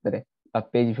সেই ক্ষেত্রে, বা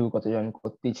পেজ ভিউ কতজন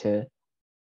করতেছে,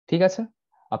 ঠিক আছে?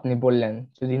 আপনি বললেন,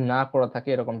 যদি না করা থাকে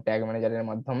এরকম ট্যাগ ম্যানেজারের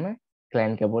মাধ্যমে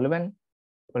ক্লায়েন্টকে বলবেন,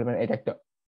 এটা একটা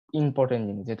ইম্পর্টেন্ট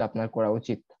জিনিস যেটা আপনার করা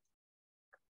উচিত।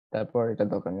 তারপর এটা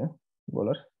দরকার নেই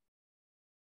বলার।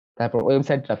 তারপর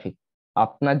ওয়েবসাইট ট্রাফিক,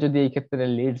 আপনার যদি এই ক্ষেত্রে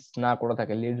লিডস না করা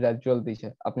থাকে, লিডস আর চলতেছে,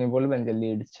 আপনি বলবেন যে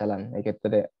লিডস চালান। এই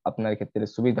ক্ষেত্রে আপনার ক্ষেত্রে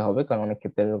সুবিধা হবে, কারণ অনেক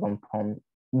ক্ষেত্রে এরকম ফর্ম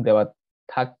দেওয়া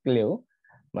থাকলেও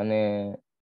মানে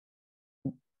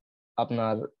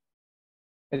আপনার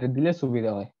এটা দিলে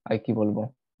সুবিধা হয়, আর কি বলবো,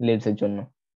 লিডস এর জন্য।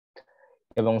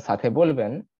 এবং সাথে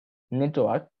বলবেন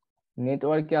নেটওয়ার্ক,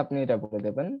 নেটওয়ার্কে আপনি এটা বলে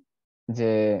দেবেন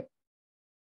যে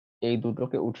এই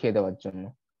দুটোকে উঠিয়ে দেওয়ার জন্য,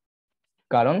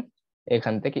 কারণ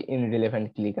এখান থেকে ইনরিলেভেন্ট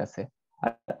ক্লিক আছে।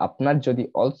 আর আপনার যদি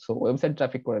অলসো ওয়েবসাইট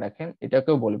ট্রাফিক করে রাখেন,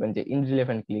 এটাকেও বলবেন যে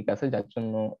ইনরিলেভেন্ট ক্লিক আছে, যার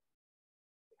জন্য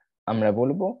আমরা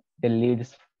বলবো যে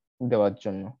লিডস দেওয়ার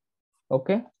জন্য।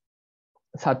 ওকে,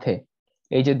 সাথে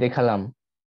এই যে দেখালাম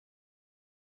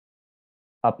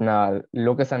আপনার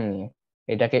লোকেশন নিয়ে,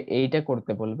 এটাকে এইটা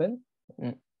করতে বলবেন।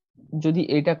 উম, যদি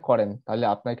এইটা করেন তাহলে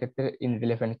আপনার ক্ষেত্রে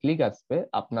ইনরিলেভেন্ট ক্লিক আসবে,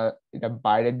 আপনার এটা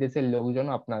বাইরের দেশের লোকজন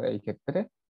আপনার এই ক্ষেত্রে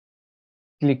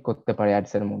ক্লিক করতে পারে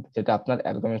অ্যাডস এর মধ্যে, যেটা আপনার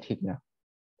একদমই ঠিক না।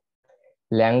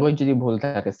 ল্যাঙ্গুয়েজ যদি ভুল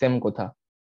থাকে, সেম কথা,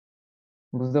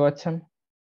 বুঝতে পারছেন,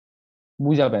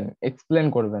 বুঝাবেন, এক্সপ্লেন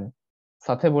করবেন,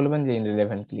 সাথে বলবেন যে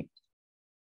ইনরিলেভেন্ট ক্লিক।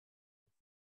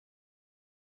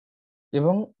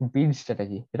 এবং বিড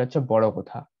স্ট্র্যাটেজি, এটা হচ্ছে বড়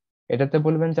কথা। এটাতে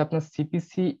বলবেন যে আপনার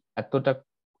সিপিসি এতটা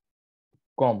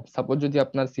কম। সাপোজ যদি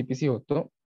আপনার সিপিসি হতো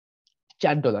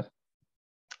 $4,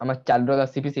 আমার $4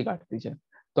 সিপিসি কাটতেছে,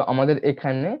 তো আমাদের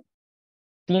এখানে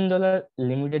 $3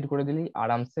 লিমিটেড করে দিলেই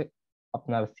আরামসে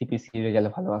আপনার সিপিসি রেজাল্ট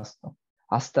ভালো আসতো।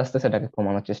 আস্তে আস্তে সেটাকে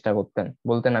কমানোর চেষ্টা করতেন,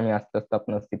 বলতেন আমি আস্তে আস্তে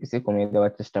আপনার সিপিসি কমিয়ে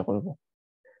দেওয়ার চেষ্টা করব।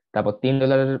 তারপর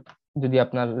 $3 যদি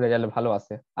আপনার রেজাল্ট ভালো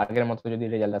আসে, আগের মতো যদি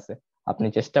রেজাল্ট আসে, আপনি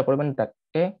চেষ্টা করবেন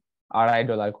তাকে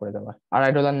 $2.5 করে দেওয়ার।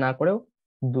 $2.5 না করেও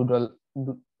 $2,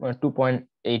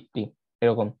 2.80,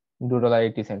 এরকম,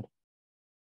 $2.80।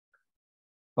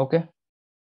 ওকে,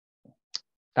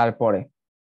 তারপরে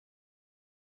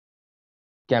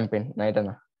ক্যাম্পেইন, না এটা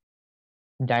না,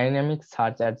 ডাইনামিক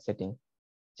সার্চ অ্যাড সেটিং।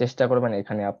 চেষ্টা করবেন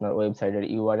এখানে আপনার ওয়েবসাইটের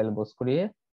ইউআরএল বস করিয়ে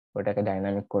ওটাকে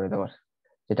ডাইনামিক করে দেওয়ার,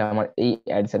 যেটা আমার এই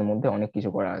অ্যাডস এর মধ্যে অনেক কিছু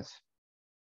করা আছে।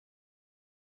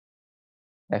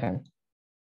 দেখেন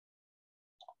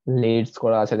লিডস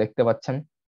করা আছে, দেখতে পাচ্ছেন।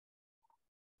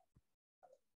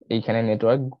 এইখানে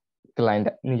নেটওয়ার্ক ক্লায়েন্ট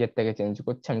নিজের থেকে চেঞ্জ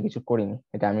করছে, আমি কিছু করিনি,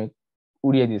 এটা আমি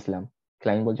উড়িয়ে দিয়েছিলাম,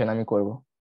 ক্লায়েন্ট বলছেন আমি করব।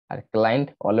 আর ক্লায়েন্ট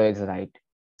অলওয়েজ রাইট,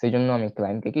 সেই জন্য আমি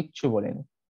ক্লায়েন্টকে কিচ্ছু বলিনি।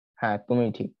 হ্যাঁ তুমি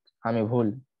ঠিক, আমি ভুল।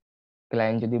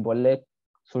 ক্লায়েন্ট যদি বললে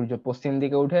সূর্য পশ্চিম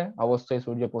দিকে উঠে, অবশ্যই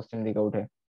সূর্য পশ্চিম দিকে উঠে,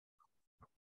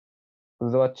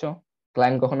 বুঝতে পারছো।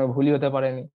 ক্লায়েন্ট কখনো ভুলই হতে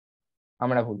পারেনি,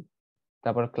 আমরা ভুল।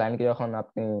 তারপর ক্লায়েন্টকে যখন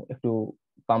আপনি একটু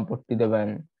পাম্পটি দেবেন,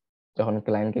 যখন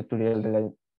ক্লায়েন্টকে একটু রিয়েল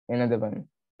এনে দেবেন,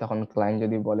 তখন ক্লায়েন্ট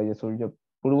যদি বলে যে সূর্য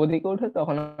পূর্ব দিকে ওঠে,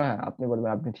 তখন হ্যাঁ আপনি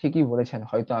বলবেন আপনি ঠিকই বলেছেন,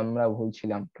 হয়তো আমরা ভুল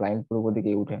ছিলাম, ক্লায়েন্ট পূর্ব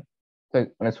দিকে উঠে, তো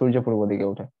মানে সূর্য পূর্ব দিকে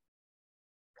উঠে।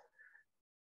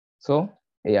 সো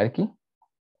এই আর কি,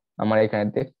 আমার এখানে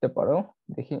দেখতে পারো,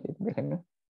 দেখি দেখে নিও,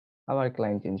 আবার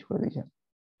ক্লায়েন্ট চেঞ্জ করে দিয়েছে,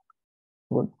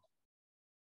 গুড।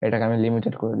 এটাকে আমি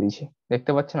লিমিটেড করে দিয়েছি,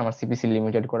 দেখতে পাচ্ছেন আমার সিপিসি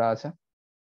লিমিটেড করা আছে,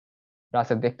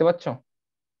 রাসেল দেখতে পাচ্ছ?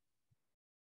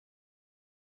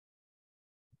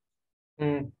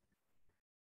 হুম।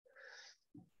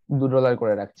 $2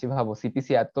 করে রাখছি, ভাবো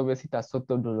সিপিসি এত বেশি, তার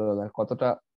সত্ত্বেও $2 কতটা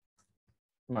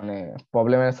মানে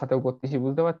প্রবলেমের সাথেও করতেছি,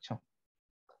 বুঝতে পারছো।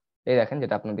 এই দেখেন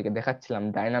যেটা আপনাদেরকে দেখাচ্ছিলাম,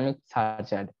 ডাইনামিক সার্চ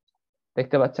অ্যাড,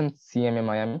 দেখতে পাচ্ছেন সিএমএ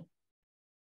মায়ামি,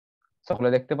 সকলে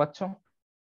দেখতে পাচ্ছ?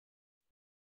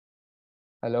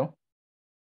 হ্যালো,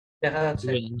 দেখা যাচ্ছে।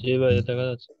 জি ভাই দেখা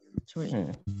যাচ্ছে।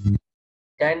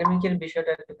 ডাইনামিকের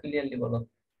বিষয়টা একটু ক্লিয়ারলি বলো।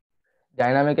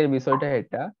 ডাইনামিকের বিষয়টা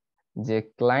এটা যে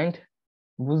ক্লায়েন্ট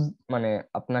বুঝ মানে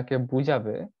আপনাকে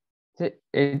বুঝাবে যে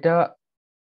এটা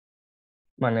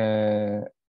মানে,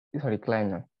 সরি ক্লায়েন্ট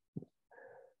না,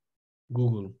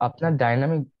 গুগল। আপনার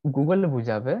ডাইনামিক গুগল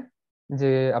বুঝাবে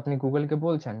যে আপনি গুগলকে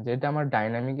বলছেন যে এটা আমার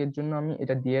ডাইনামিকের জন্য আমি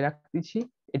এটা দিয়ে রাখতেছি,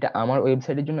 এটা আমার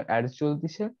ওয়েবসাইটের জন্য অ্যাডস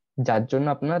চলতেছে, যার জন্য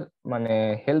আপনার মানে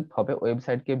হেল্প হবে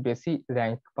ওয়েবসাইটকে বেশি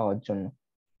র্যাঙ্ক পাওয়ার জন্য।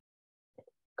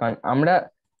 কারণ আমরা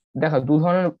দেখো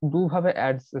দুভাবে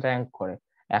অ্যাডস র্যাঙ্ক করে,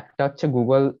 একটা হচ্ছে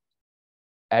গুগল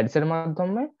অ্যাডস এর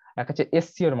মাধ্যমে, একটা হচ্ছে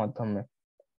এসসিও এর মাধ্যমে।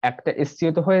 একটা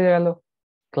এসসিও তো হয়ে গেল,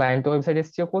 ক্লায়েন্ট ওয়েবসাইট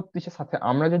এসসিও করতেছে, সাথে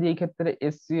আমরা যদি এই ক্ষেত্রে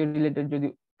এসসিও রিলেটেড যদি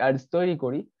অ্যাডস তৈরি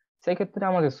করি, সেই ক্ষেত্রে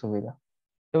আমাদের সুবিধা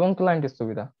এবং ক্লায়েন্টের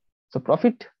সুবিধা, তো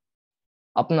প্রফিট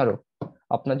আপনারও।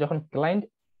 আপনার যখন ক্লায়েন্ট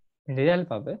রেজাল্ট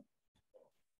পাবে,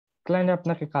 ক্লায়েন্ট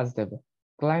আপনাকে কাজ দেবে।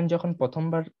 ক্লায়েন্ট যখন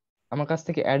প্রথমবার আমার কাছ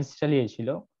থেকে অ্যাডস চালিয়েছিল,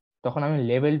 তখন আমি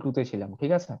লেভেল 2 তে ছিলাম,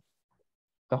 ঠিক আছে।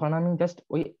 তখন আমি জাস্ট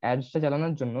ওই অ্যাডসটা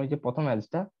চালানোর জন্য, ওই যে প্রথম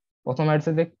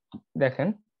অ্যাডসে দেখেন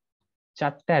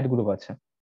 4টা অ্যাড গ্রুপ আছে,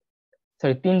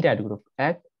 সরি 3টে অ্যাড গ্রুপ,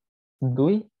 1,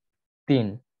 2, 3।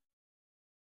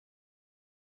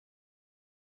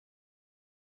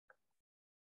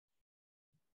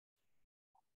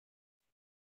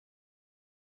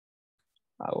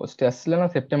 আগস্টে আসছিল না,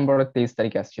 সেপ্টেম্বরের 23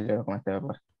 তারিখে আসছিল, এরকম একটা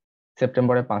ব্যাপার।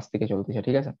 সেপ্টেম্বরের 5 থেকে চলতেছে,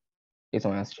 ঠিক আছে, এই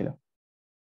সময় আসছিল।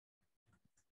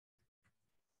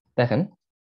 দেখেন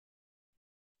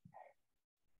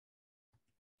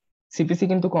সিপিসি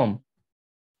কিন্তু কম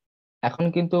এখন,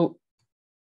 কিন্তু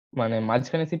মানে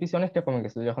মাঝখানে সিপিসি অনেকটা কমে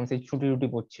গেছিল যখন সেই ছুটি টুটি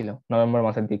পড়ছিল নভেম্বর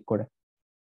মাসের দিক করে,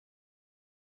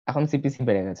 এখন সিপিসি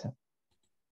বেড়ে গেছে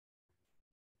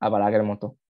আবার আগের মতো।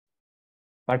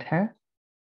 বাট হ্যাঁ,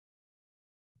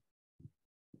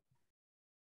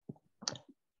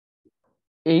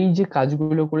 এই যে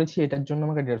কাজগুলো করেছি এটার জন্য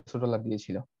আমাকে $150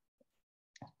 দিয়েছিল।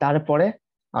 তারপরে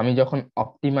আমি যখন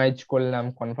অপটিমাইজ করলাম,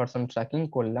 কনভার্সন ট্র্যাকিং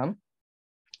করলাম,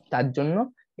 তার জন্য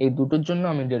এই দুটোর জন্য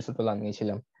আমি $150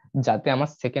 নিয়েছিলাম, যাতে আমার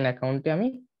সেকেন্ড অ্যাকাউন্টে আমি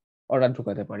অর্ডার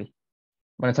ঢুকাতে পারি,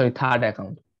 মানে সরি থার্ড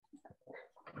অ্যাকাউন্ট।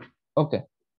 ওকে,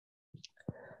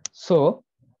 সো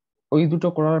ওই দুটো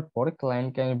করার পর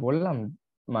ক্লায়েন্টকে আমি বললাম,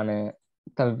 মানে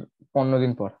তার 15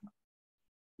 দিন পর,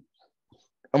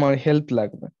 আমার হেল্প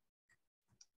লাগবে,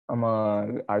 আমার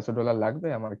 $250 লাগবে,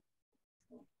 আমার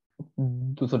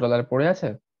 $200 পড়ে আছে,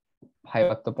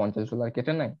 ফাইবার তো $50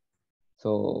 কেটে নেয়,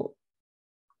 তো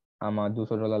আমার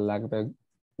 $200 লাগবে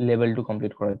লেভেল 2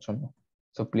 কমপ্লিট করার জন্য।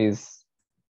 So please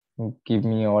give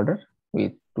me order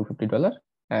with $250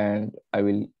 and I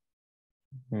will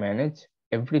manage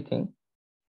everything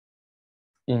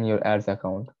in your ads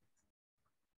account.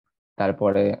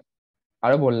 তারপরে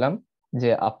আরো বললাম যে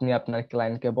আপনি আপনার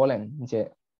ক্লায়েন্টকে বলেন যে,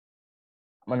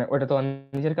 মানে ওটা তো আমার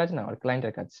নিজের কাজ না, আর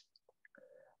ক্লায়েন্টের কাজ,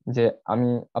 যে আমি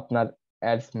আপনার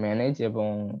অ্যাডস ম্যানেজ এবং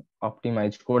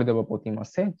অপটিমাইজ করে দেবো প্রতি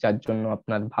মাসে, যার জন্য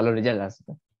আপনার ভালো রেজাল্ট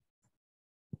আসবে।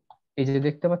 এই যে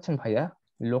দেখতে পাচ্ছেন ভাইয়া,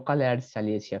 লোকাল অ্যাডস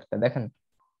চালিয়েছি একটা, দেখেন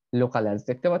লোকাল অ্যাডস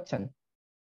দেখতে পাচ্ছেন,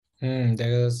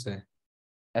 দেখা যাচ্ছে।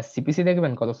 আর সিপিসি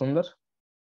দেখবেন কত সুন্দর,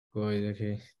 কই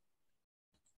দেখি।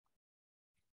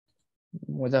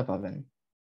 মজা পাবেন,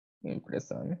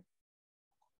 ইমপ্রেশন,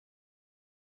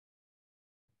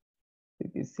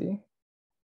 সিপিসি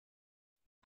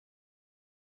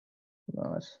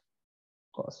আর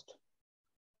কস্ট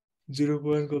 0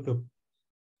 কত,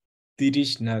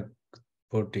 30 না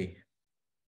 40?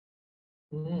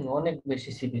 অনেক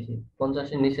বেশি সিপিসি,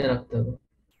 50-এর নিচে রাখতে হবে।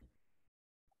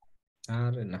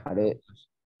 আরে না, আরে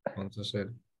 50-এর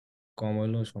কম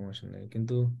হইলেও সমস্যা নেই,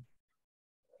 কিন্তু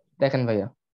দেখেন ভাইয়া,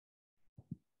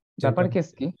 ব্যাপার কেস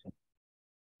কি,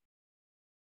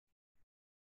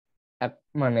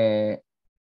 মানে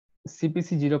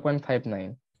সিপিসি 0.59,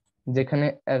 যেখানে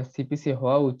সিপিসি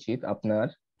হওয়া উচিত আপনার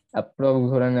অ্যাপ্রক্স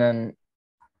ধরে নেন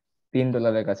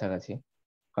 $3 কাছাকাছি,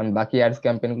 কারণ বাকি অ্যাডস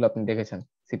ক্যাম্পেইন গুলো আপনি দেখেছেন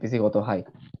সিপিসি কত হাই।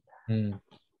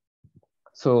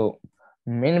 সো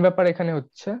মেন ব্যাপার এখানে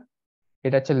হচ্ছে,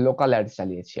 এটা হচ্ছে লোকাল অ্যাডস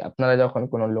চালিয়েছি। আপনারা যখন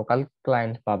কোনো লোকাল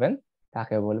ক্লায়েন্ট পাবেন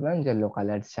তাকে বলবেন যে লোকাল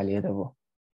অ্যাডস চালিয়ে দেবো।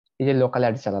 এই যে লোকাল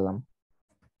অ্যাডস চালালাম,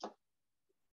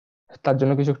 তার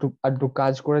জন্য কিছু একটু একটু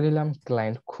কাজ করে দিলাম,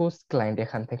 ক্লায়েন্ট খুশ, ক্লায়েন্ট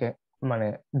এখান থেকে মানে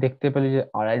দেখতে পেলি যে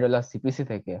 $2.5 সিপিসি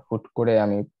থেকে হুট করে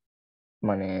আমি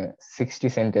মানে 60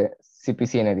 সেন্টে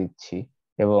সিপিসি এনে দিচ্ছি,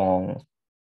 এবং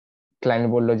ক্লায়েন্ট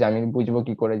বললো যে আমি বুঝবো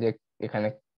কি করে যে এখানে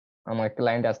আমার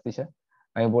ক্লায়েন্ট আসতেছে।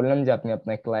 আমি বললাম যে আপনি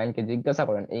আপনার ক্লায়েন্টকে জিজ্ঞাসা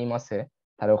করেন এই মাসে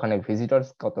তার ওখানে ভিজিটরস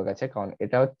কত গেছে, কারণ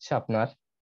এটা হচ্ছে আপনার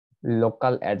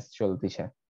লোকাল অ্যাডস চলতেছে,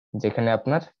 যেখানে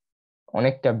আপনার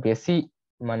অনেকটা বেশি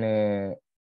মানে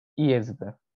আসবে,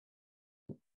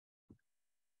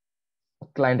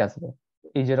 ক্লায়েন্ট আসবে।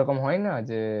 এই যেরকম হয় না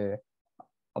যে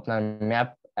আপনার ম্যাপ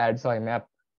অ্যাডস হয়, ম্যাপ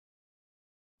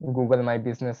গুগল মাই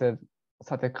বিজনেস এর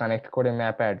সাথে কানেক্ট করে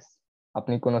ম্যাপ অ্যাডস,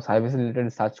 আপনি কোনো সার্ভিস রিলেটেড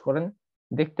সার্চ করেন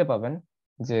দেখতে পাবেন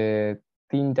যে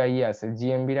 3টা আছে,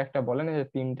 জিএমবির একটা বলে না যে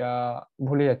 3টা,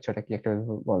 ভুলে যাচ্ছে ওটা কি একটা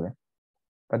বলে,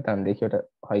 দাঁড়ান দেখি ওটা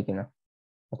হয় কিনা,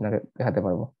 আপনাকে দেখাতে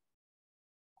পারবো।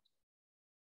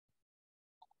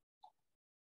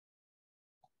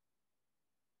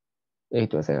 এই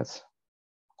তো এসে গেছে।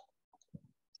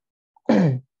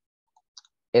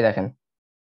 এই দেখেন,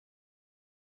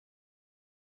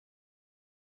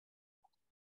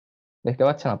 দেখতে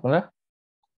পাচ্ছেন আপনারা?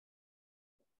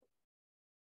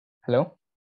 হ্যালো,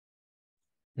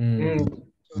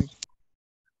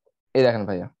 এই দেখেন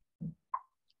ভাইয়া,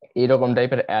 এইরকম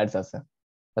টাইপের অ্যাডস আছে,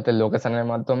 তাতে লোকেশনের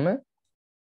মাধ্যমে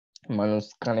মানুষ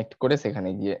কানেক্ট করে সেখানে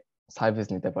গিয়ে সার্ভিস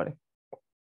নিতে পারে।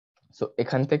 সো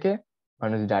এখান থেকে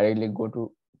মানুষ ডাইরেক্টলি গো টু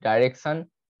ডাইরেকশন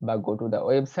বা গো টু দা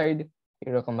ওয়েবসাইট,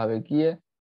 এরকম ভাবে গিয়ে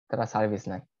তারা সার্ভিস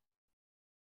নেয়,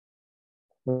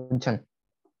 বুঝছেন?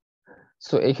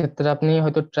 সো এই ক্ষেত্রে আপনি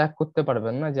হয়তো ট্র্যাক করতে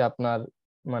পারবেন না যে আপনার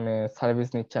মানে সার্ভিস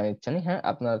নিচ্ছে না নিচ্ছে না। হ্যাঁ,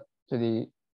 আপনার যদি,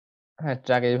 হ্যাঁ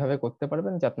ট্র্যাক এইভাবে করতে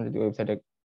পারবেন যে আপনি যদি ওয়েবসাইটে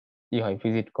কি হয়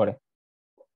ভিজিট করে।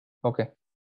 ওকে,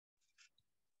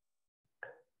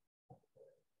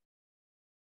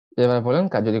 এবার বলেন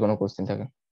কার যদি কোনো কোশ্চেন থাকে।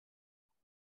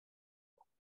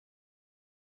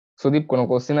 সুদীপ, কোনো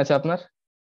কোশ্চেন আছে আপনার?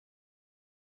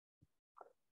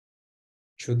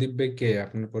 সুদীপ ভাই কে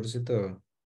আপনার পরিচিত?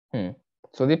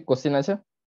 সুদীপ কোশ্চিন আছে?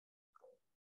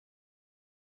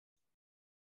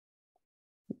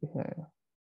 হ্যাঁ,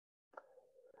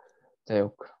 যাই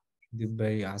হোক সুদীপ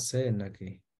ভাই আছে নাকি?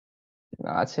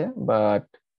 আছে, বাট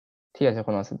ঠিক আছে,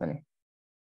 কোনো অসুবিধা নেই।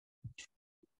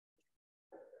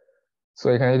 সো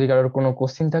এখানে যদি কারোর কোনো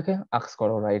কোশ্চিন থাকে আস্ক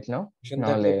করো রাইট নাও, কোশ্চেন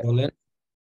নাহলে থাকলে বলেন।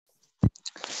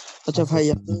 আচ্ছা ভাই,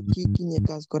 আপনি কি কি নিয়ে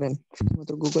কাজ করেন?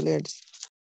 শুধুমাত্র গুগল অ্যাডস?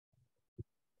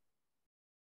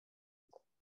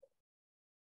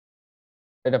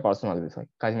 এটা পার্সোনাল বিষয়,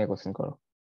 কাজ নিয়ে কোশ্চিন করো।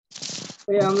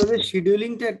 আমরা যে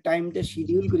শিডিউলিংটা টাইমটা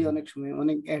শিডিউল করি অনেক সময়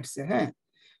অনেক অ্যাডসে, হ্যাঁ,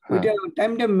 ওইটা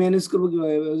টাইমটা ম্যানেজ করবো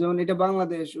কিভাবে? যেমন এটা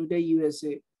বাংলাদেশ, ওইটা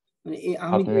ইউএসএ, মানে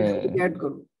আমি তো আপনি অ্যাড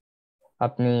করবো।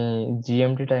 আপনি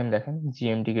জিএমটি টাইম দেখেন,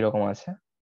 জিএমটি কিরকম আছে,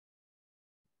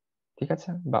 ঠিক আছে?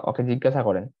 বা ওকে জিজ্ঞাসা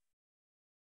করেন,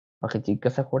 ওকে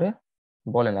জিজ্ঞাসা করে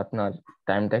বলেন আপনার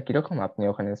টাইমটা কিরকম, আপনি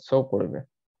ওখানে শো করবে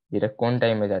যেটা কোন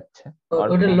টাইমে যাচ্ছে। আর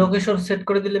ওটা লোকেশন সেট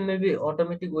করে দিলে মেবি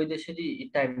অটোমেটিক ওই দেশেরই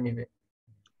টাইম নেবে।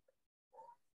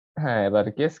 হ্যাঁ, এবার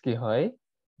কেস কি হয়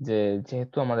যে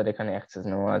যেহেতু আমাদের এখানে অ্যাক্সেস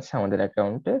নেওয়া আছে আমাদের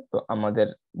অ্যাকাউন্টে, তো আমাদের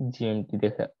জিএমটি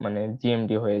দেখে মানে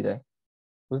জিএমটি হয়ে যায়,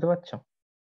 বুঝতে পারছো?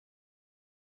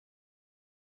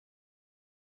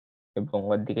 এবং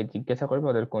ওর দিকে জিজ্ঞাসা করবে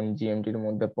ওদের কোন জিএমটির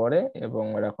মধ্যে পড়ে এবং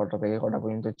ওরা কটা থেকে কটা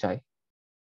পর্যন্ত চায়।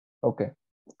 ওকে,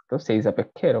 তো সেই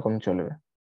সাপেক্ষে এরকম চলবে।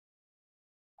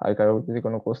 আর কারোর যদি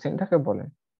কোনো কোশ্চেন থাকে বলেন।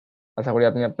 আশা করি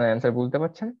আপনি আপনার অ্যান্সার বুঝতে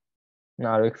পারছেন, না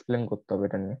আরো এক্সপ্লেন করতে হবে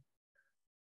এটা নিয়ে?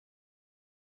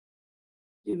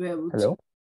 জি ভাইয়া, বুঝছি। হ্যালো,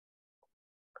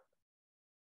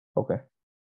 ওকে।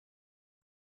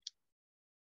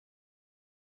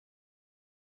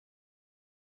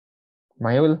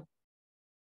 মাহিউল,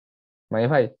 মাহি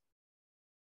ভাই,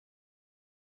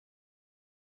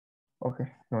 ওকে,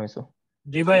 নো ইস্যু।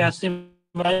 জি ভাই, আসিম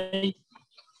ভাই।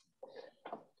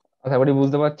 আশা করি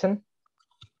বুঝতে পারছেন।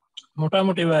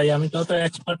 মোটামুটি ভাই, আমি তো অত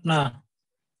এক্সপার্ট না।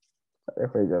 আরে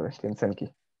হয়ে যাবে, টেনশন কি।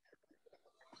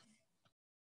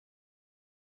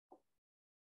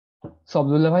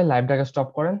 আব্দুল্লাহ ভাই লাইভটাকে স্টপ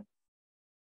করেন।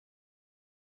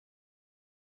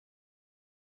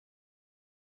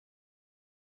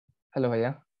 হ্যালো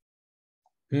ভাইয়া।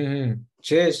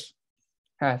 শেষ।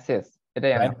 হ্যাঁ শেষ,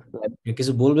 এটাই লাইভ লাইভ।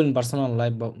 কিছু বলবেন পার্সোনাল?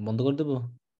 লাইভ বন্ধ করে দেবো?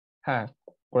 হ্যাঁ,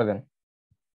 করে দেন।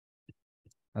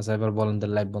 আচ্ছা এবার বলেন, তো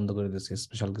লাইভ বন্ধ করে দিচ্ছি,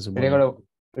 স্পেশাল কিছু বলেন।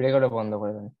 রেকর্ডও বন্ধ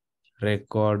করে দেন।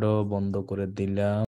 রেকর্ডও বন্ধ করে দিলাম।